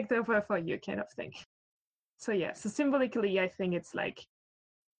gonna take over for you kind of thing. So yeah, so symbolically, I think it's like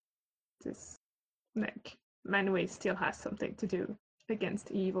this, like Manwë still has something to do against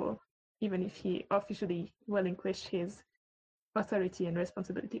evil, even if he officially relinquished his authority and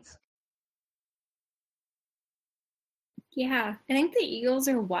responsibilities. Yeah, I think the eagles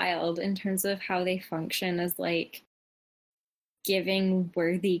are wild in terms of how they function as like giving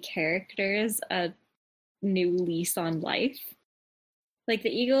worthy characters a new lease on life. Like the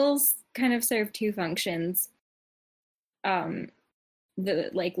Eagles kind of serve two functions. The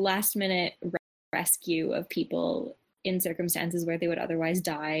like last minute rescue of people in circumstances where they would otherwise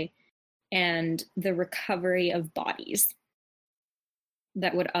die, and the recovery of bodies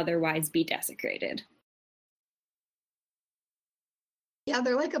that would otherwise be desecrated. Yeah,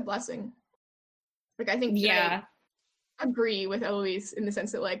 they're like a blessing. Like I think Yeah. I agree with Eloise in the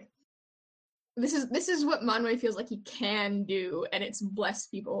sense that like this is what Manwë feels like he can do, and it's bless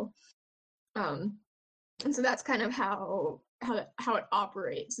people. And so that's kind of how it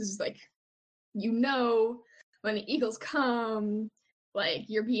operates. Is like, you know, when the Eagles come, like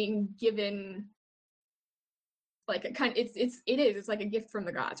you're being given like a kind. It's like a gift from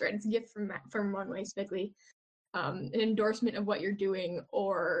the gods, right? It's a gift from Manwë specifically, an endorsement of what you're doing,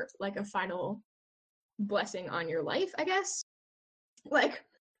 or like a final blessing on your life, I guess. Like,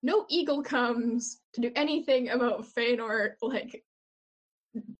 no eagle comes to do anything about Fëanor like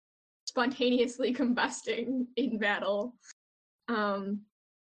spontaneously combusting in battle.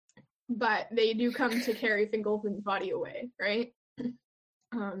 But they do come to carry Fingolfin's body away, right?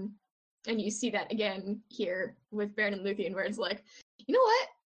 And you see that again here with Beren and Luthien, where it's like, you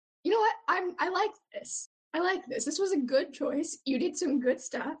know what? I like this. I like this. This was a good choice. You did some good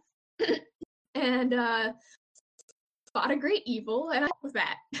stuff. And fought a great evil, and I with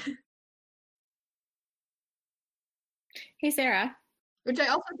that. Hey, Sarah. Which I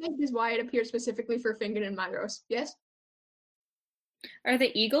also think is why it appears specifically for Fingon and Maedhros. Yes? Are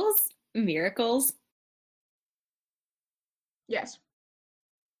the Eagles miracles? Yes.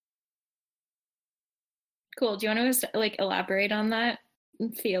 Cool. Do you want to like elaborate on that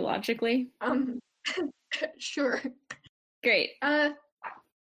theologically? Sure. Great.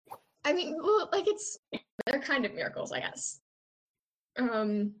 I mean, well, like they're kind of miracles, I guess.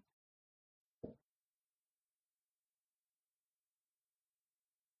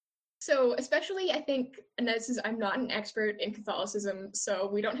 So especially, I think, and I'm not an expert in Catholicism, so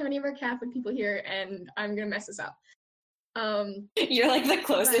we don't have any of our Catholic people here, and I'm gonna mess this up. You're like the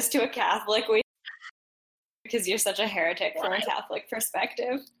closest to a Catholic because you're such a heretic from a Catholic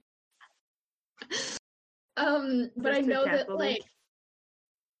perspective. But I know that like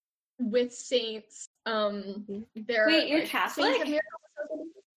with saints, there Wait, you're like, Catholic?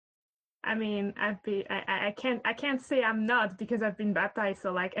 I mean, I can't say I'm not because I've been baptized.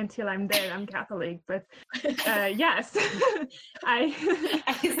 So like until I'm dead, I'm Catholic. But yes, I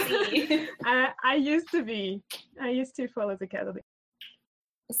see. I used to be. I used to follow the Catholic.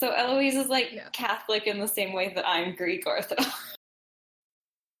 So Eloise is like Catholic in the same way that I'm Greek Orthodox.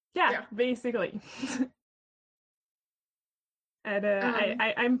 Yeah, basically. And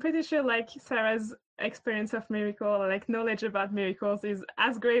I'm pretty sure like Sarah's experience of miracle, or like knowledge about miracles, is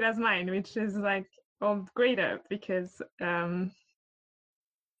as great as mine, which is like greater because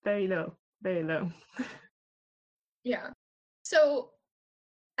very low. Yeah. So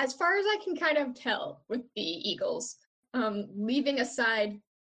as far as I can kind of tell with the Eagles, leaving aside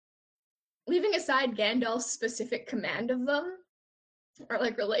Gandalf's specific command of them, or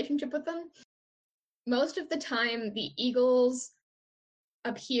like relationship with them, most of the time the Eagles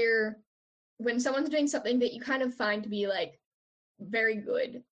appear when someone's doing something that you kind of find to be like very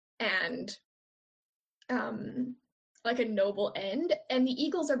good and like a noble end, and the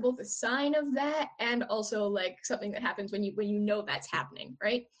Eagles are both a sign of that and also like something that happens when you know that's happening,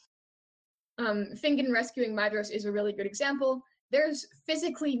 right? Fingon rescuing Maedhros is a really good example. There's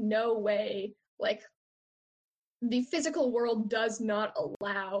physically no way, like the physical world does not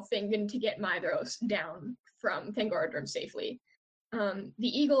allow Fingon to get Maedhros down from Thangorodrim safely. The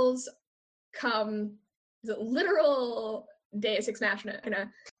Eagles come, the literal Deus Ex Machina,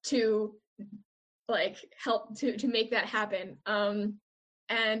 to like help to make that happen.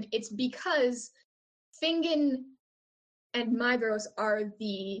 And it's because Fingon and Maedhros are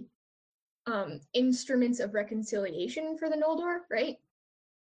the instruments of reconciliation for the Noldor, right?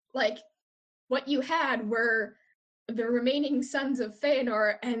 Like what you had were the remaining sons of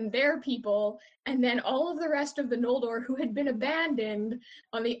Fëanor and their people, and then all of the rest of the Noldor who had been abandoned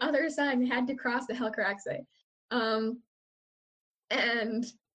on the other side and had to cross the Helcaraxe. And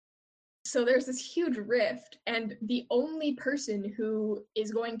so there's this huge rift, and the only person who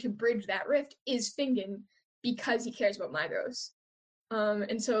is going to bridge that rift is Fingon, because he cares about Maedhros.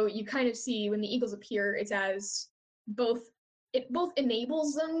 And so you kind of see when the Eagles appear, it's as it both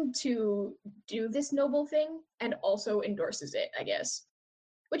enables them to do this noble thing and also endorses it, I guess.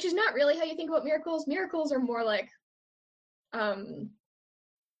 Which is not really how you think about miracles. Miracles are more like,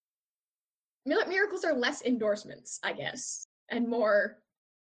 miracles are less endorsements, I guess. and more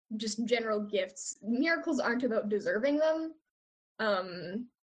just general gifts. Miracles aren't about deserving them,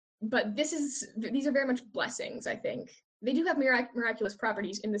 but these are very much blessings, I think. They do have miraculous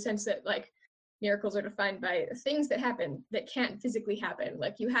properties in the sense that, like, miracles are defined by things that happen that can't physically happen.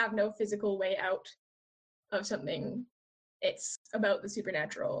 Like, you have no physical way out of something. It's about the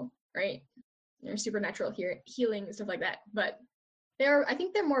supernatural, right? There's supernatural healing and stuff like that. But I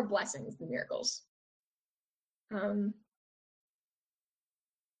think they're more blessings than miracles. But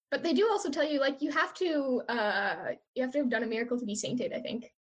they do also tell you, like, you have to have done a miracle to be sainted, I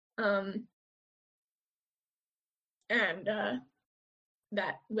think. And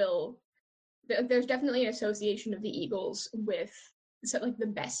that will, there's definitely an association of the Eagles with, like, the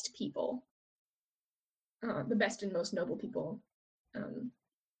best people, the best and most noble people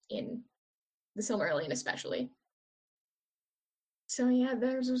in the Silmarillion especially. So yeah,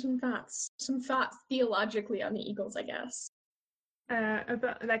 there's some thoughts theologically on the Eagles, I guess.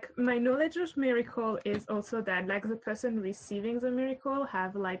 About, like, my knowledge of miracle is also that, like, the person receiving the miracle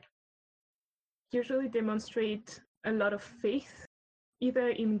have, like, usually demonstrate a lot of faith, either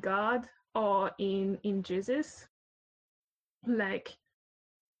in God or in Jesus. Like,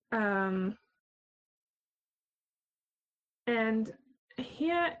 and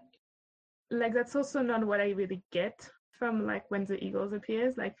here, like, that's also not what I really get from, like, when the Eagles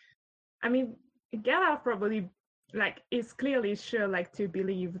appears. Like, I mean, Galar probably, like, is clearly sure, like, to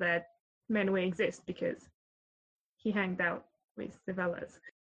believe that Manwë exists because he hanged out with the Valas.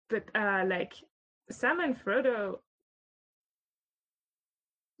 But like, Sam and Frodo,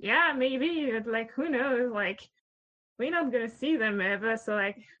 yeah, maybe, but, like, who knows? Like, we're not gonna see them ever, so,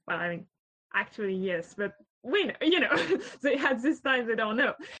 like, well, I mean, actually yes, but we know, you know, they had this time, they don't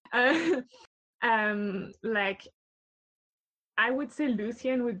know. Like, I would say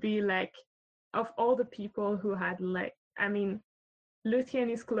Luthien would be, like, of all the people who had, like, I mean, Luthien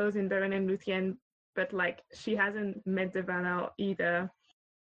is close in Beren and Luthien, but, like, she hasn't met the Valar either.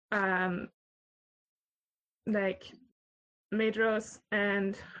 Like, Medros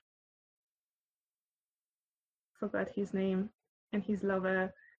and forgot his name, and his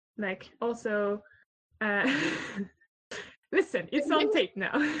lover, like, also listen, it's on tape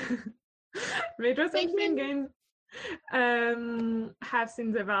now. Medros and Fingon have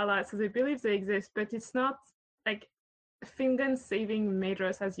seen the Valar, so they believe they exist, but it's not like Fingon saving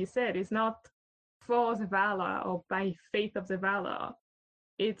Medros, as you said, is not for the Valar or by faith of the Valar.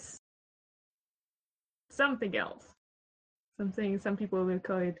 It's something else. Something, some people will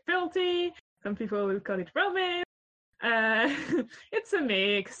call it fealty, some people will call it romance. It's a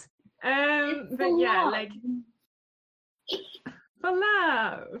mix. But yeah, like, for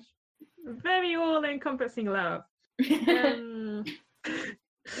love. Very all-encompassing love.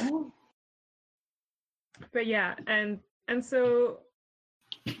 But yeah, and so,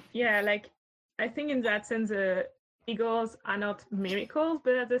 yeah, like, I think in that sense, the Eagles are not miracles,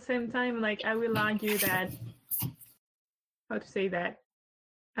 but at the same time, like, I will argue that, how to say that,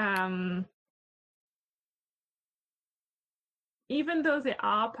 even though there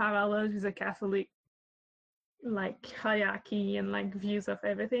are parallels with the Catholic, like, hierarchy and, like, views of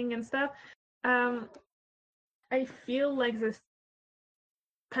everything and stuff, I feel like this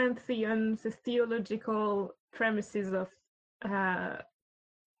pantheon, the theological premises of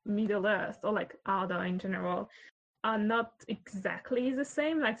Middle Earth, or, like, Arda in general, are not exactly the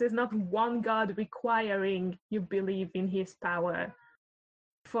same. Like, there's not one god requiring you believe in his power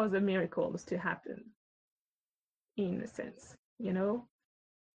for the miracles to happen, in a sense, you know?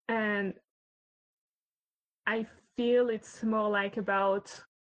 And I feel it's more like about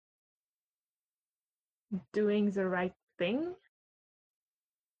doing the right thing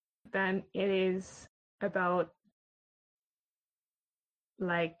than it is about,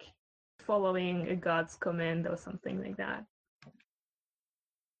 like, following a god's command or something like that.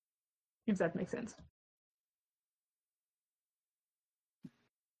 If that makes sense.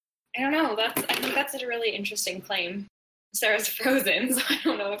 I don't know. I think that's a really interesting claim. Sarah's frozen, so I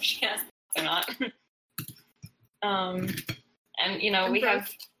don't know if she has or not. And you know, we have.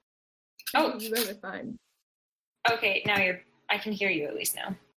 Oh, you guys are fine. Okay, now I can hear you at least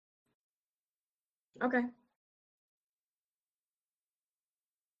now. Okay.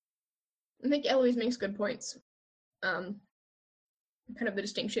 I think Eloise makes good points. Kind of the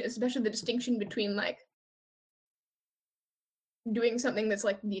distinction, especially the distinction between, like, doing something that's,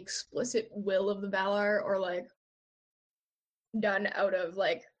 like, the explicit will of the Valar, or, like, done out of,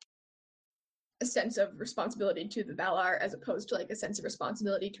 like, a sense of responsibility to the Valar, as opposed to, like, a sense of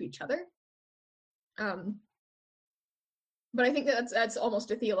responsibility to each other. But I think that's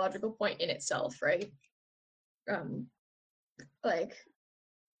almost a theological point in itself, right? like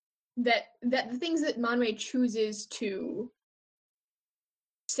that the things that Manwë chooses to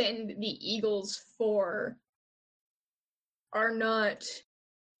send the Eagles for are not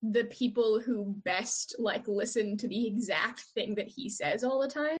the people who best like listen to the exact thing that he says all the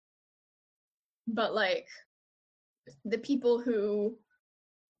time, but like the people who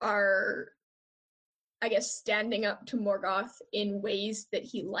are, I guess, standing up to Morgoth in ways that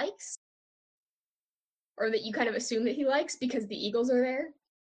he likes, or that you kind of assume that he likes because the Eagles are there,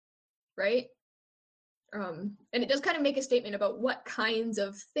 right? And it does kind of make a statement about what kinds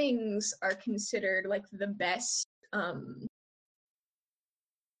of things are considered like the best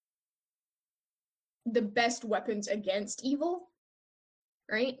weapons against evil,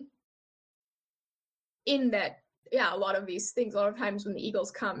 right? In that, yeah, a lot of these things, a lot of times when the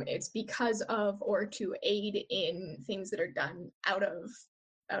Eagles come, it's because of or to aid in things that are done out of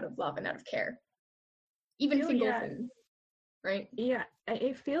love and out of care. Even Fingolfin, right? Yeah,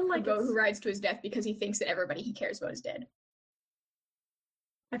 I feel like the goat who rides to his death because he thinks that everybody he cares about is dead.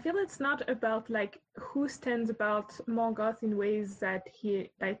 I feel it's not about like who stands about Morgoth in ways that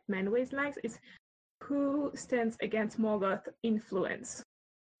he like Manwë likes. It's who stands against Morgoth influence.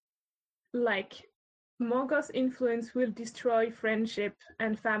 Like Morgoth's influence will destroy friendship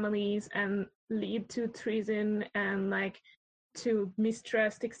and families and lead to treason and like to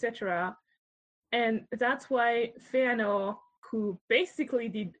mistrust, etc. And that's why Fëanor, who basically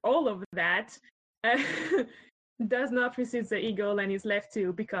did all of that, does not receive the eagle and is left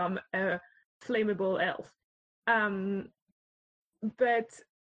to become a flammable elf.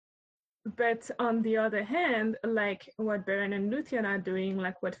 But on the other hand, like what Beren and Luthien are doing,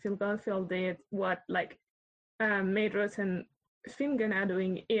 like what Fingolfin did, what like Maedhros and Fingon are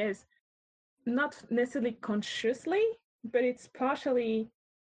doing is not necessarily consciously, but it's partially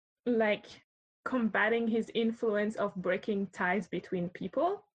like combating his influence of breaking ties between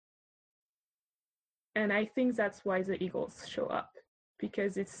people. And I think that's why the Eagles show up,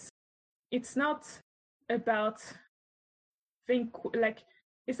 because it's not about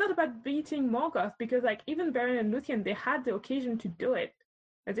it's not about beating Morgoth, because like even Beren and Luthien, they had the occasion to do it,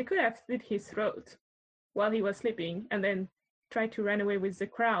 and they could have slit his throat while he was sleeping and then try to run away with the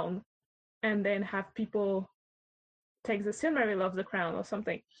crown and then have people take the Silmaril of the crown or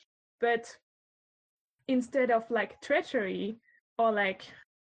something. But instead of like treachery, or like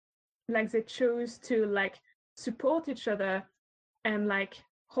they chose to like support each other and like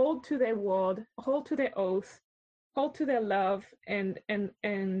hold to their word, hold to their oath, hold to their love, and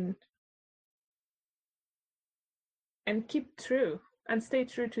keep true and stay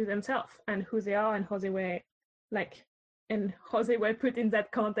true to themselves and who they are and how they were like and how they were put in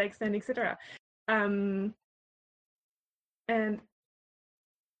that context and etc. And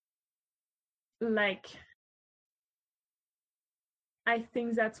like I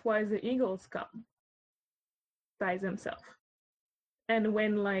think that's why the Eagles come by themselves. And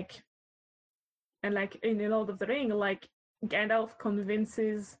when like in the Lord of the Ring, like Gandalf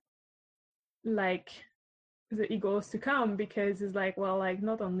convinces like the Eagles to come because it's like, well, like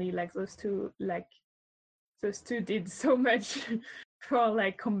not only like those two did so much for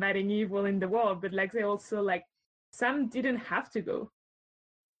like combating evil in the world, but like they also like Sam didn't have to go.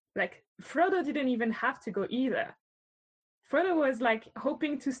 Like Frodo didn't even have to go either. Frodo was like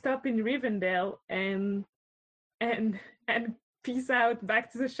hoping to stop in Rivendell and peace out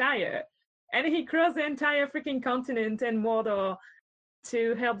back to the Shire. And he crossed the entire freaking continent and Mordor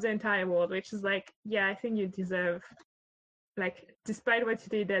to help the entire world, which is like, yeah, I think you deserve, like, despite what you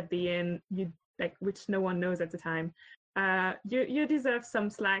did at the end, you like, which no one knows at the time, you deserve some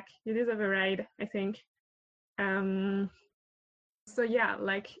slack. You deserve a ride, I think. So yeah,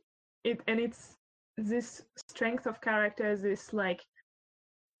 like it's this strength of characters, this like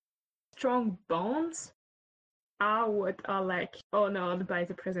strong bonds are what are like honored by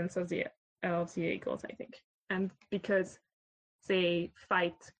the presence of the Eagles, I think. And because they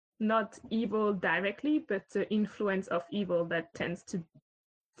fight not evil directly, but the influence of evil that tends to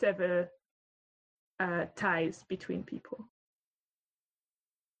sever ties between people.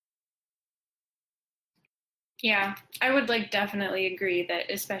 Yeah, I would like definitely agree that,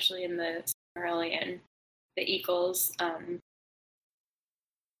 especially in the Silmarillion, the Eagles, I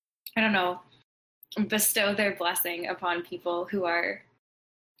don't know, bestow their blessing upon people who are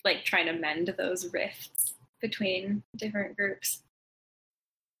like trying to mend those rifts between different groups.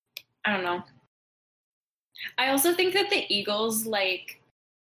 I don't know. I also think that the Eagles, like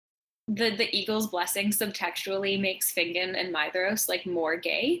the Eagles' blessing subtextually makes Fingon and Maedhros like more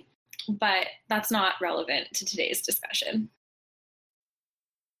gay, but that's not relevant to today's discussion.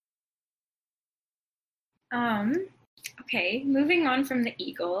 Okay, moving on from the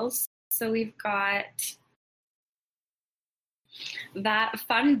eagles. So we've got that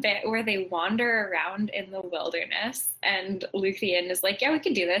fun bit where they wander around in the wilderness, and Luthien is like, yeah, we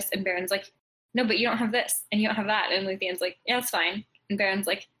can do this. And Baron's like, no, but you don't have this, and you don't have that. And Luthien's like, yeah, it's fine. And Baron's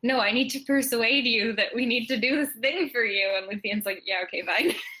like, no, I need to persuade you that we need to do this thing for you. And Luthien's like, yeah, okay,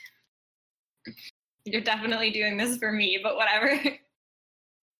 fine. You're definitely doing this for me, but whatever.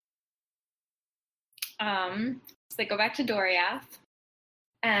 So they go back to Doriath,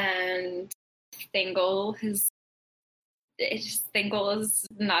 and Thingol is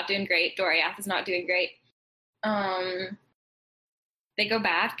not doing great. Doriath is not doing great. They go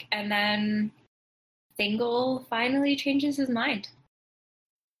back, and then Thingol finally changes his mind.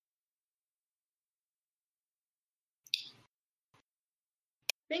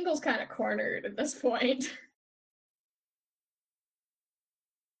 Thingol's kind of cornered at this point.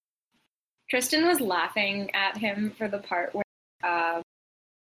 Tristan was laughing at him for the part where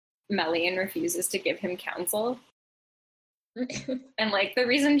Melian refuses to give him counsel. And, like, the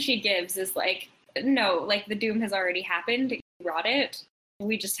reason she gives is, like, no, like, the doom has already happened. You wrought it.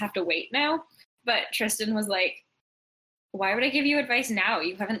 We just have to wait now. But Tristan was like, why would I give you advice now?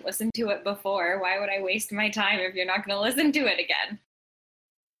 You haven't listened to it before. Why would I waste my time if you're not going to listen to it again?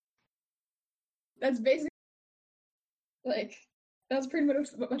 That's basically, like, that's pretty much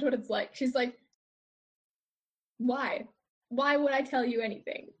what it's like. She's like, why? Why would I tell you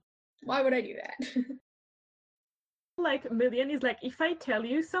anything? Why would I do that? Like, Million is like, if I tell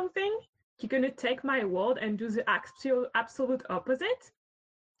you something, you're gonna take my word and do the absolute opposite.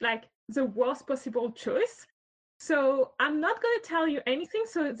 Like, the worst possible choice. So I'm not gonna tell you anything,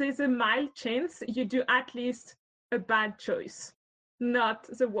 so there's a mild chance you do at least a bad choice, not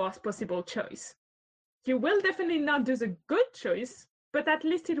the worst possible choice. You will definitely not do the good choice, but at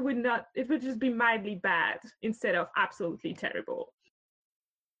least it would just be mildly bad instead of absolutely terrible.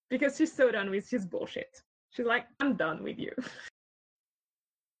 Because she's so done with his bullshit. She's like, I'm done with you.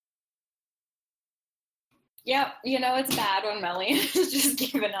 Yep, you know it's bad when Melian is just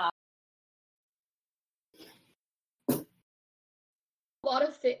giving up.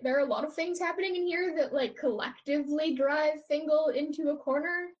 There are a lot of things happening in here that, like, collectively drive Thingol into a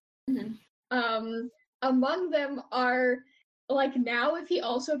corner. Mm-hmm. Among them are, like, now if he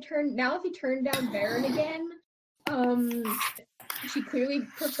turned down Baron again, she clearly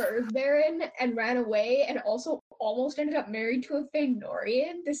prefers Baron and ran away, and also almost ended up married to a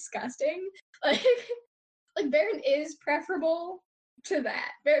Fëanorian. Disgusting. Like Baron is preferable to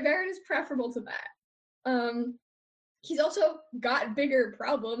that. Baron is preferable to that. He's also got bigger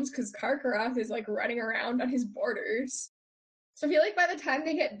problems because Karkaroth is, like, running around on his borders. So I feel like by the time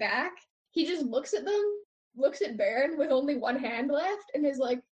they get back, he just looks at Baron with only one hand left, and is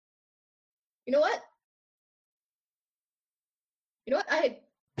like, you know what?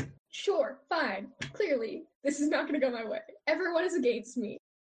 Sure, fine. Clearly, this is not going to go my way. Everyone is against me.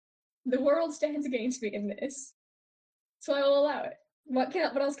 The world stands against me in this. So I will allow it. What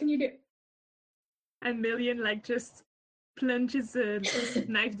else can you do? And Million, like, just plunges the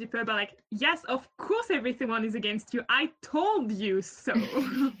knife deeper, but, like, yes, of course everyone is against you. I told you so.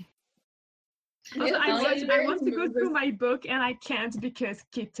 Also, I want to go through my book, and I can't because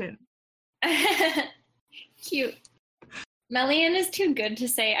kitten. Cute. Melian is too good to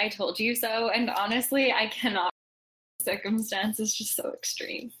say I told you so, and honestly, I cannot. The circumstance is just so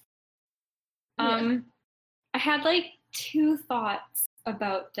extreme. Yeah. I had, like, two thoughts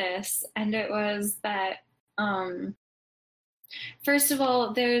about this, and it was that, first of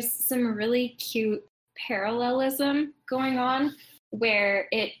all, there's some really cute parallelism going on where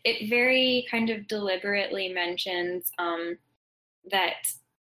it very kind of deliberately mentions that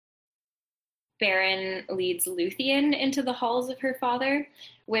Baron leads Luthien into the halls of her father,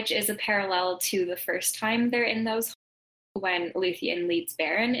 which is a parallel to the first time they're in those halls when Luthien leads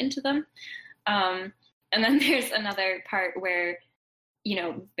Baron into them. And then there's another part where, you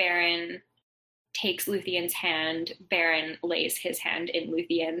know, Baron takes Luthien's hand, Baron lays his hand in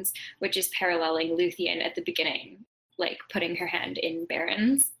Luthien's, which is paralleling Luthien at the beginning, like putting her hand in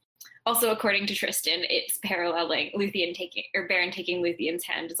Baron's. Also, according to Tristan, it's paralleling Baron taking Luthien's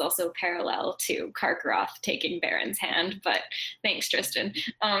hand is also parallel to Karkaroth taking Baron's hand, but thanks, Tristan.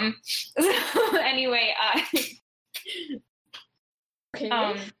 So anyway, Okay.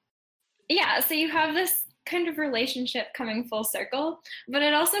 yeah, so you have this kind of relationship coming full circle, but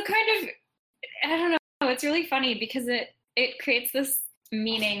it also kind of, I don't know, it's really funny because it creates this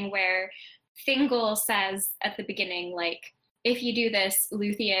meaning where Thingol says at the beginning, like, if you do this,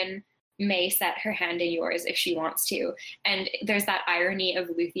 Luthien may set her hand in yours if she wants to. And there's that irony of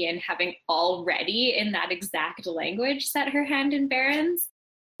Luthien having already, in that exact language, set her hand in Baron's.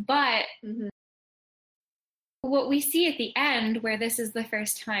 But what we see at the end, where this is the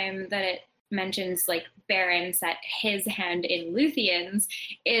first time that it mentions like Baron set his hand in Luthien's,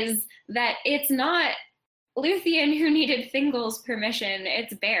 is that it's not Luthien who needed Thingol's permission,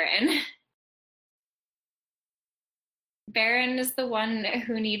 it's Baron. Baron is the one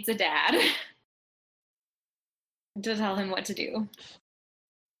who needs a dad to tell him what to do.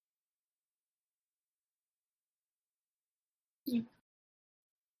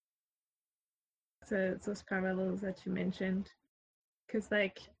 So those parallels that you mentioned, because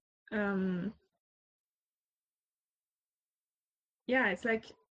like yeah, it's like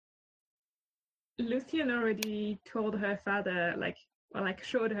Luthien already told her father, like, or like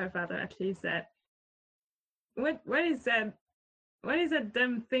showed her father at least, that what is that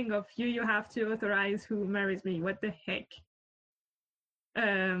dumb thing of you have to authorize who marries me? What the heck?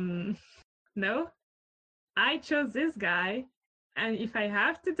 No, I chose this guy, and if I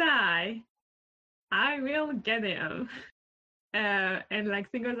have to die, I will get him. And like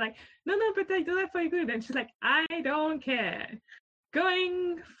Thing like, no, but I do that for your good. And she's like, I don't care.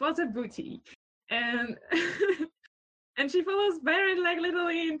 Going for the booty. And and she follows Baron like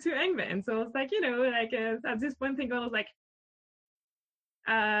literally into England. So it's like, like at this point Thing was like,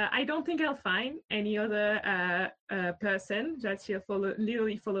 I don't think I'll find any other person that she'll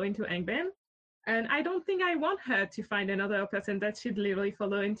literally follow into England. And I don't think I want her to find another person that she'd literally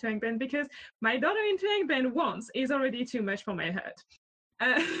follow into England, because my daughter into England once is already too much for my head.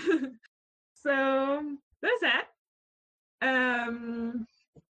 So there's that.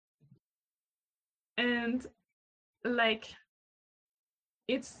 And like,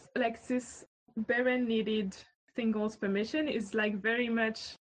 it's like this Baron needed Thingol's permission is like very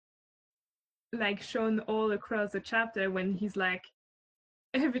much like shown all across the chapter, when he's like,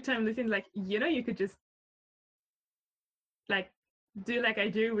 every time the thing's like, you could just like do like I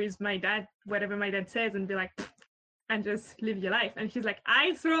do with my dad, whatever my dad says, and be like, and just live your life. And he's like,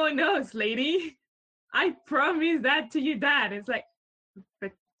 I throw a nose, lady. I promise that to your dad. It's like,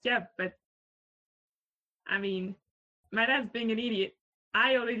 but I mean, my dad's being an idiot.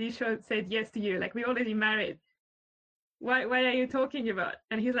 I already said yes to you. Like, we already married. What are you talking about?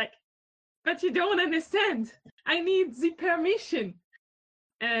 And he's like, but you don't understand. I need the permission.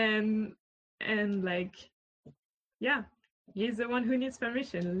 And like, yeah, he's the one who needs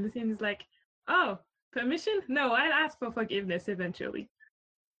permission. Lucien's like, oh, permission? No, I'll ask for forgiveness eventually.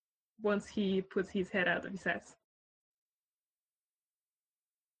 Once he puts his head out of his ass.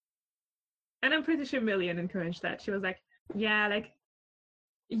 And I'm pretty sure Million encouraged that. She was like, yeah, like,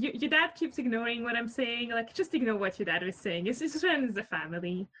 your dad keeps ignoring what I'm saying. Like, just ignore what your dad is saying. It's his friends, the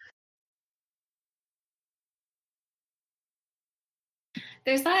family.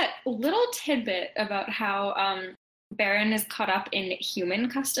 There's that little tidbit about how Baron is caught up in human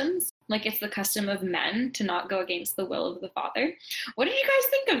customs. Like, it's the custom of men to not go against the will of the father. What did you guys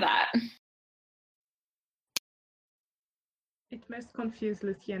think of that? It must confuse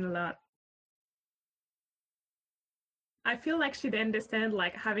Luthien a lot. I feel like she'd understand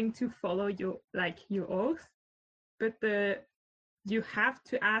like having to follow your oath, but you have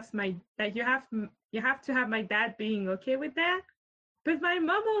to ask you have to have my dad being okay with that. But my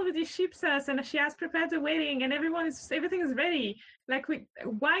mom already ships us, and she has prepared the wedding, and everything is ready. Like,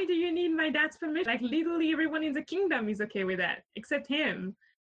 why do you need my dad's permission? Like, literally everyone in the kingdom is okay with that, except him.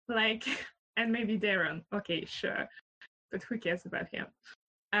 Like, and maybe Darren. Okay, sure, but who cares about him?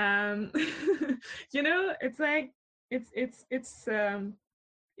 It's like it's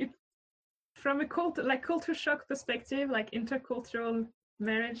from a culture shock perspective, like intercultural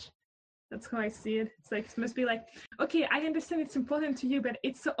marriage. That's how I see it. It's like, it must be like, okay, I understand it's important to you, but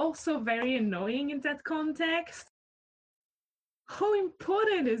it's also very annoying in that context. How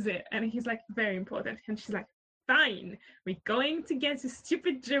important is it? And he's like, very important. And she's like, fine, we're going to get a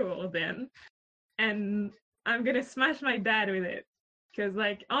stupid jewel then, and I'm gonna smash my dad with it. Because,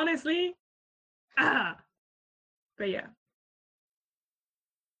 like, honestly, but yeah.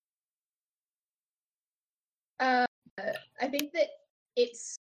 I think that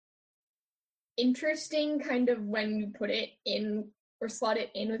it's interesting kind of when you put it in or slot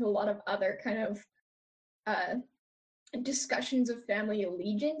it in with a lot of other kind of discussions of family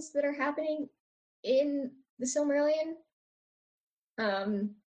allegiance that are happening in the Silmarillion.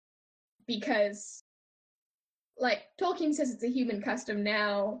 Because, like, Tolkien says it's a human custom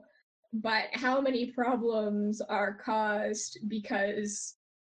now, but how many problems are caused because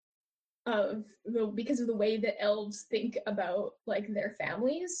of the way that elves think about like their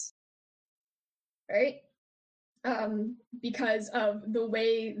families? right? Because of the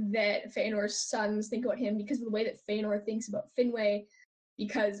way that Feanor's sons think about him, because of the way that Feanor thinks about Finwë,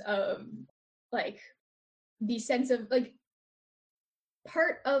 because of like the sense of like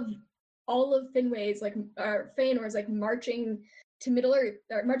part of all of Finwë's like Feanor's like marching to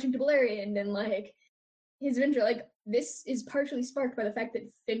Beleriand and like his adventure, like this is partially sparked by the fact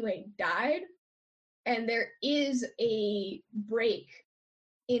that Finwë died, and there is a break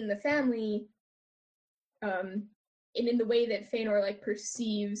in the family, and in the way that Feanor like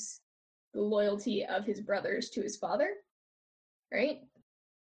perceives the loyalty of his brothers to his father, right?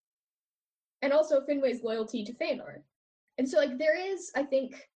 And also Finwë's loyalty to Feanor. And so like there is, I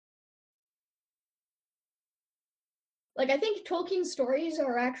think Tolkien's stories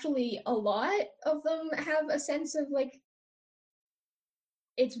are actually, a lot of them have a sense of like,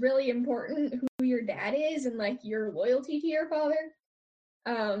 it's really important who your dad is and like your loyalty to your father.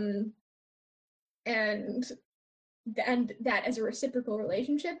 And that as a reciprocal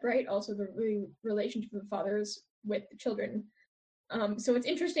relationship, right? Also the relationship of the fathers with the children. So it's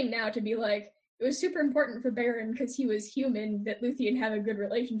interesting now to be like, it was super important for Beren because he was human that Luthien had a good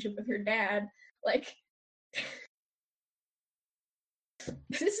relationship with her dad. Like,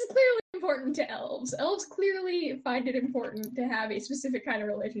 this is clearly important to elves. Elves clearly find it important to have a specific kind of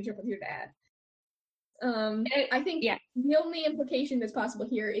relationship with your dad. I think the only implication that's possible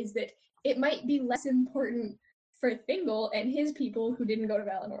here is that it might be less important for Thingol and his people who didn't go to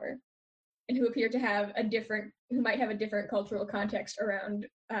Valinor and who appear to have who might have a different cultural context around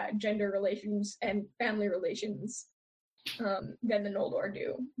gender relations and family relations than the Noldor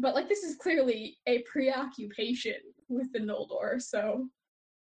do. But like, this is clearly a preoccupation with the Noldor, so.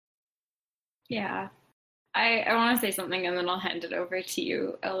 Yeah. I want to say something and then I'll hand it over to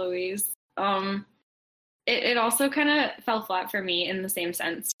you, Eloise. It also kind of fell flat for me in the same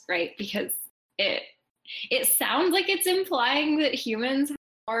sense, right? Because it sounds like it's implying that humans have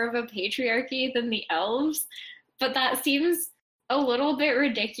more of a patriarchy than the elves, but that seems a little bit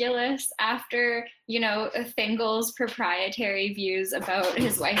ridiculous after, Thingol's proprietary views about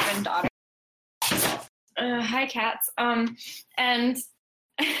his wife and daughter. Hi, cats. And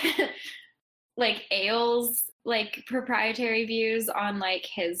like Eowl's like proprietary views on like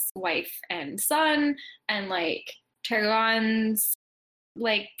his wife and son, and like Turgon's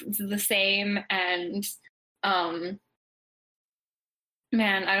like the same, and man,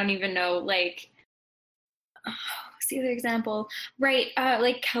 I don't even know, like what's the other example? Right,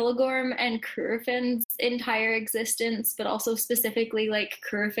 like Celegorm and Curfin's entire existence, but also specifically like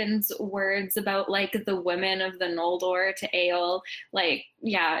Curfin's words about like the women of the Noldor to Eowl. Like,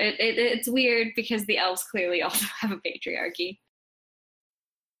 yeah, it's weird because the elves clearly also have a patriarchy.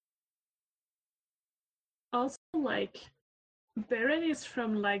 Also, like, Beren is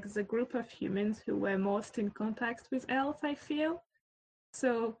from like the group of humans who were most in contact with elves, I feel.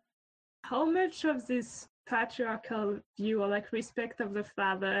 So how much of this patriarchal view or like respect of the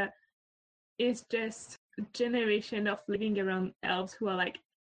father is just a generation of living around elves who are like,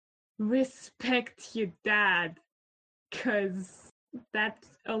 respect your dad, because that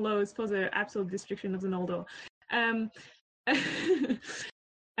allows for the absolute destruction of the Noldor.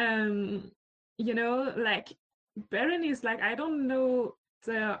 Like Beren is like, I don't know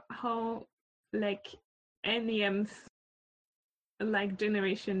how like any like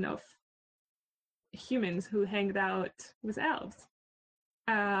generation of humans who hanged out with elves.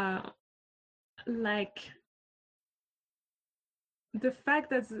 Like the fact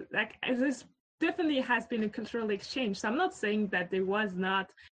that like this definitely has been a cultural exchange. So I'm not saying that there was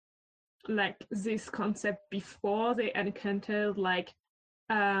not like this concept before they encountered like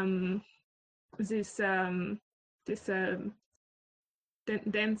this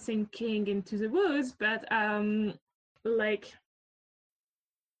dancing king into the woods, but like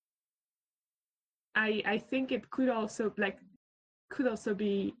I think it could also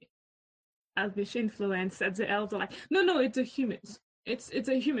be elvish influence that the elves are like, no, it's the humans. It's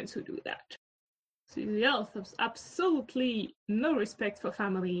the humans who do that. So the elves have absolutely no respect for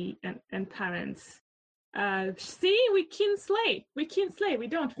family and parents. See, we can slay. We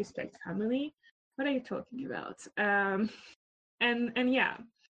don't respect family. What are you talking about? And yeah,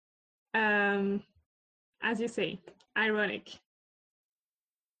 as you say, ironic.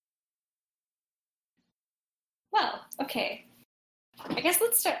 Well, okay. I guess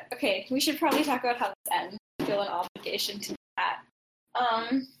let's start. Okay, we should probably talk about how this ends. I feel an obligation to do that.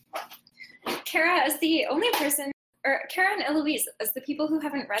 Kara, as the only person, or Kara and Eloise, as the people who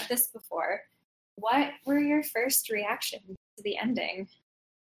haven't read this before, what were your first reactions to the ending?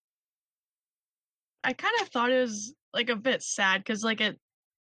 I kind of thought it was like a bit sad because like it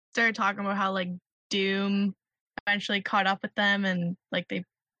started talking about how like doom eventually caught up with them and like they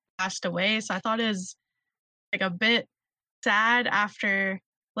passed away. So I thought it was like a bit sad after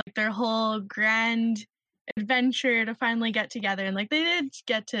like their whole grand adventure to finally get together, and like they did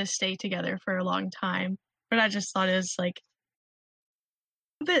get to stay together for a long time, but I just thought it was like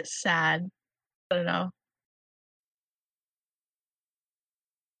a bit sad. I don't know.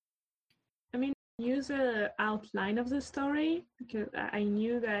 I mean, use the outline of the story because I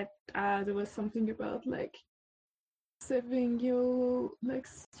knew that there was something about like saving your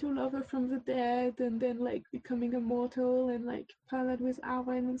lover from the dead and then like becoming immortal and like parallel with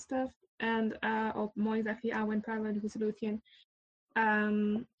Arwen and stuff, and or more exactly Arwen parallel with Luthien.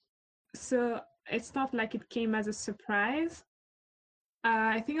 So it's not like it came as a surprise.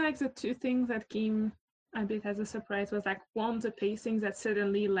 I think like the two things that came a bit as a surprise was like one, the pacing that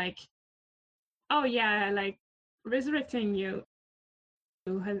suddenly like, oh yeah, like resurrecting you,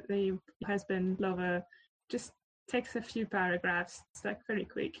 the husband lover, just takes a few paragraphs. It's like very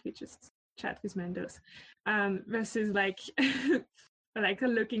quick. We just chat with Mendos, versus like like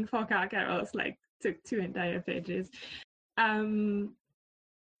looking for Carcaros like took 2 entire pages. And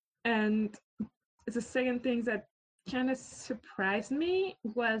the second thing that kind of surprised me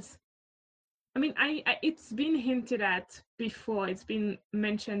was, I mean, I it's been hinted at before, it's been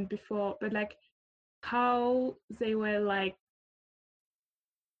mentioned before, but like how they were like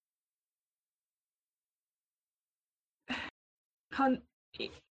how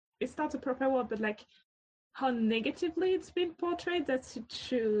it's not a proper word, but like how negatively it's been portrayed that she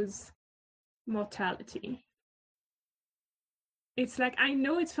chose mortality. It's like, I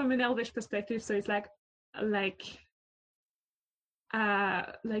know it's from an elvish perspective, so it's like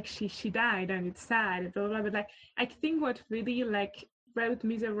she died and it's sad, blah, blah, blah, but like I think what really like rubbed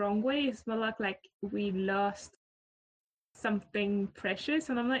me the wrong way is more like we lost something precious,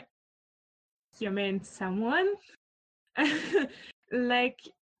 and I'm like, you meant someone? Like,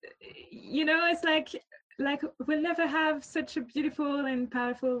 you know, it's like we'll never have such a beautiful and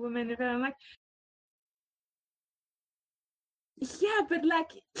powerful woman. I'm like, yeah, but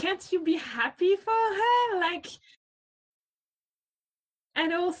like, can't you be happy for her? Like,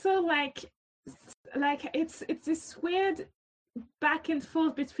 and also like it's this weird back and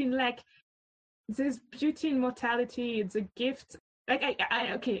forth between like this beauty and mortality. It's a gift. Like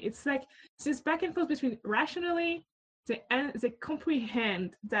I okay, it's like this back and forth between rationally they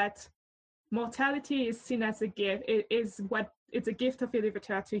comprehend that mortality is seen as a gift. It is what it's a gift of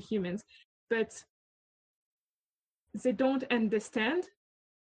Ilúvatar to humans, but they don't understand,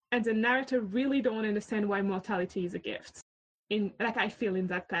 and the narrator really don't understand why mortality is a gift. In like I feel in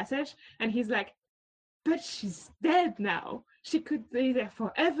that passage, and he's like, but she's dead now. She could be there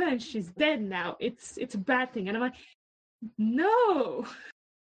forever, and she's dead now. It's a bad thing, and I'm like, no.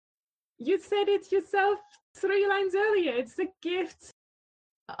 You said it yourself 3 lines earlier. It's a gift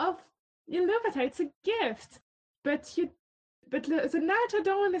of Ilúvatar. It's a gift, but the narrator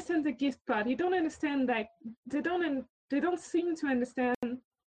don't understand the gift part. He don't understand like they don't seem to understand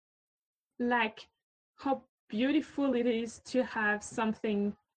like how beautiful it is to have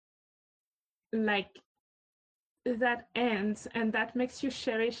something like that ends, and that makes you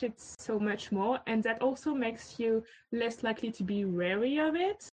cherish it so much more, and that also makes you less likely to be wary of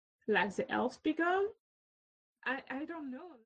it, like the elves become. I don't know.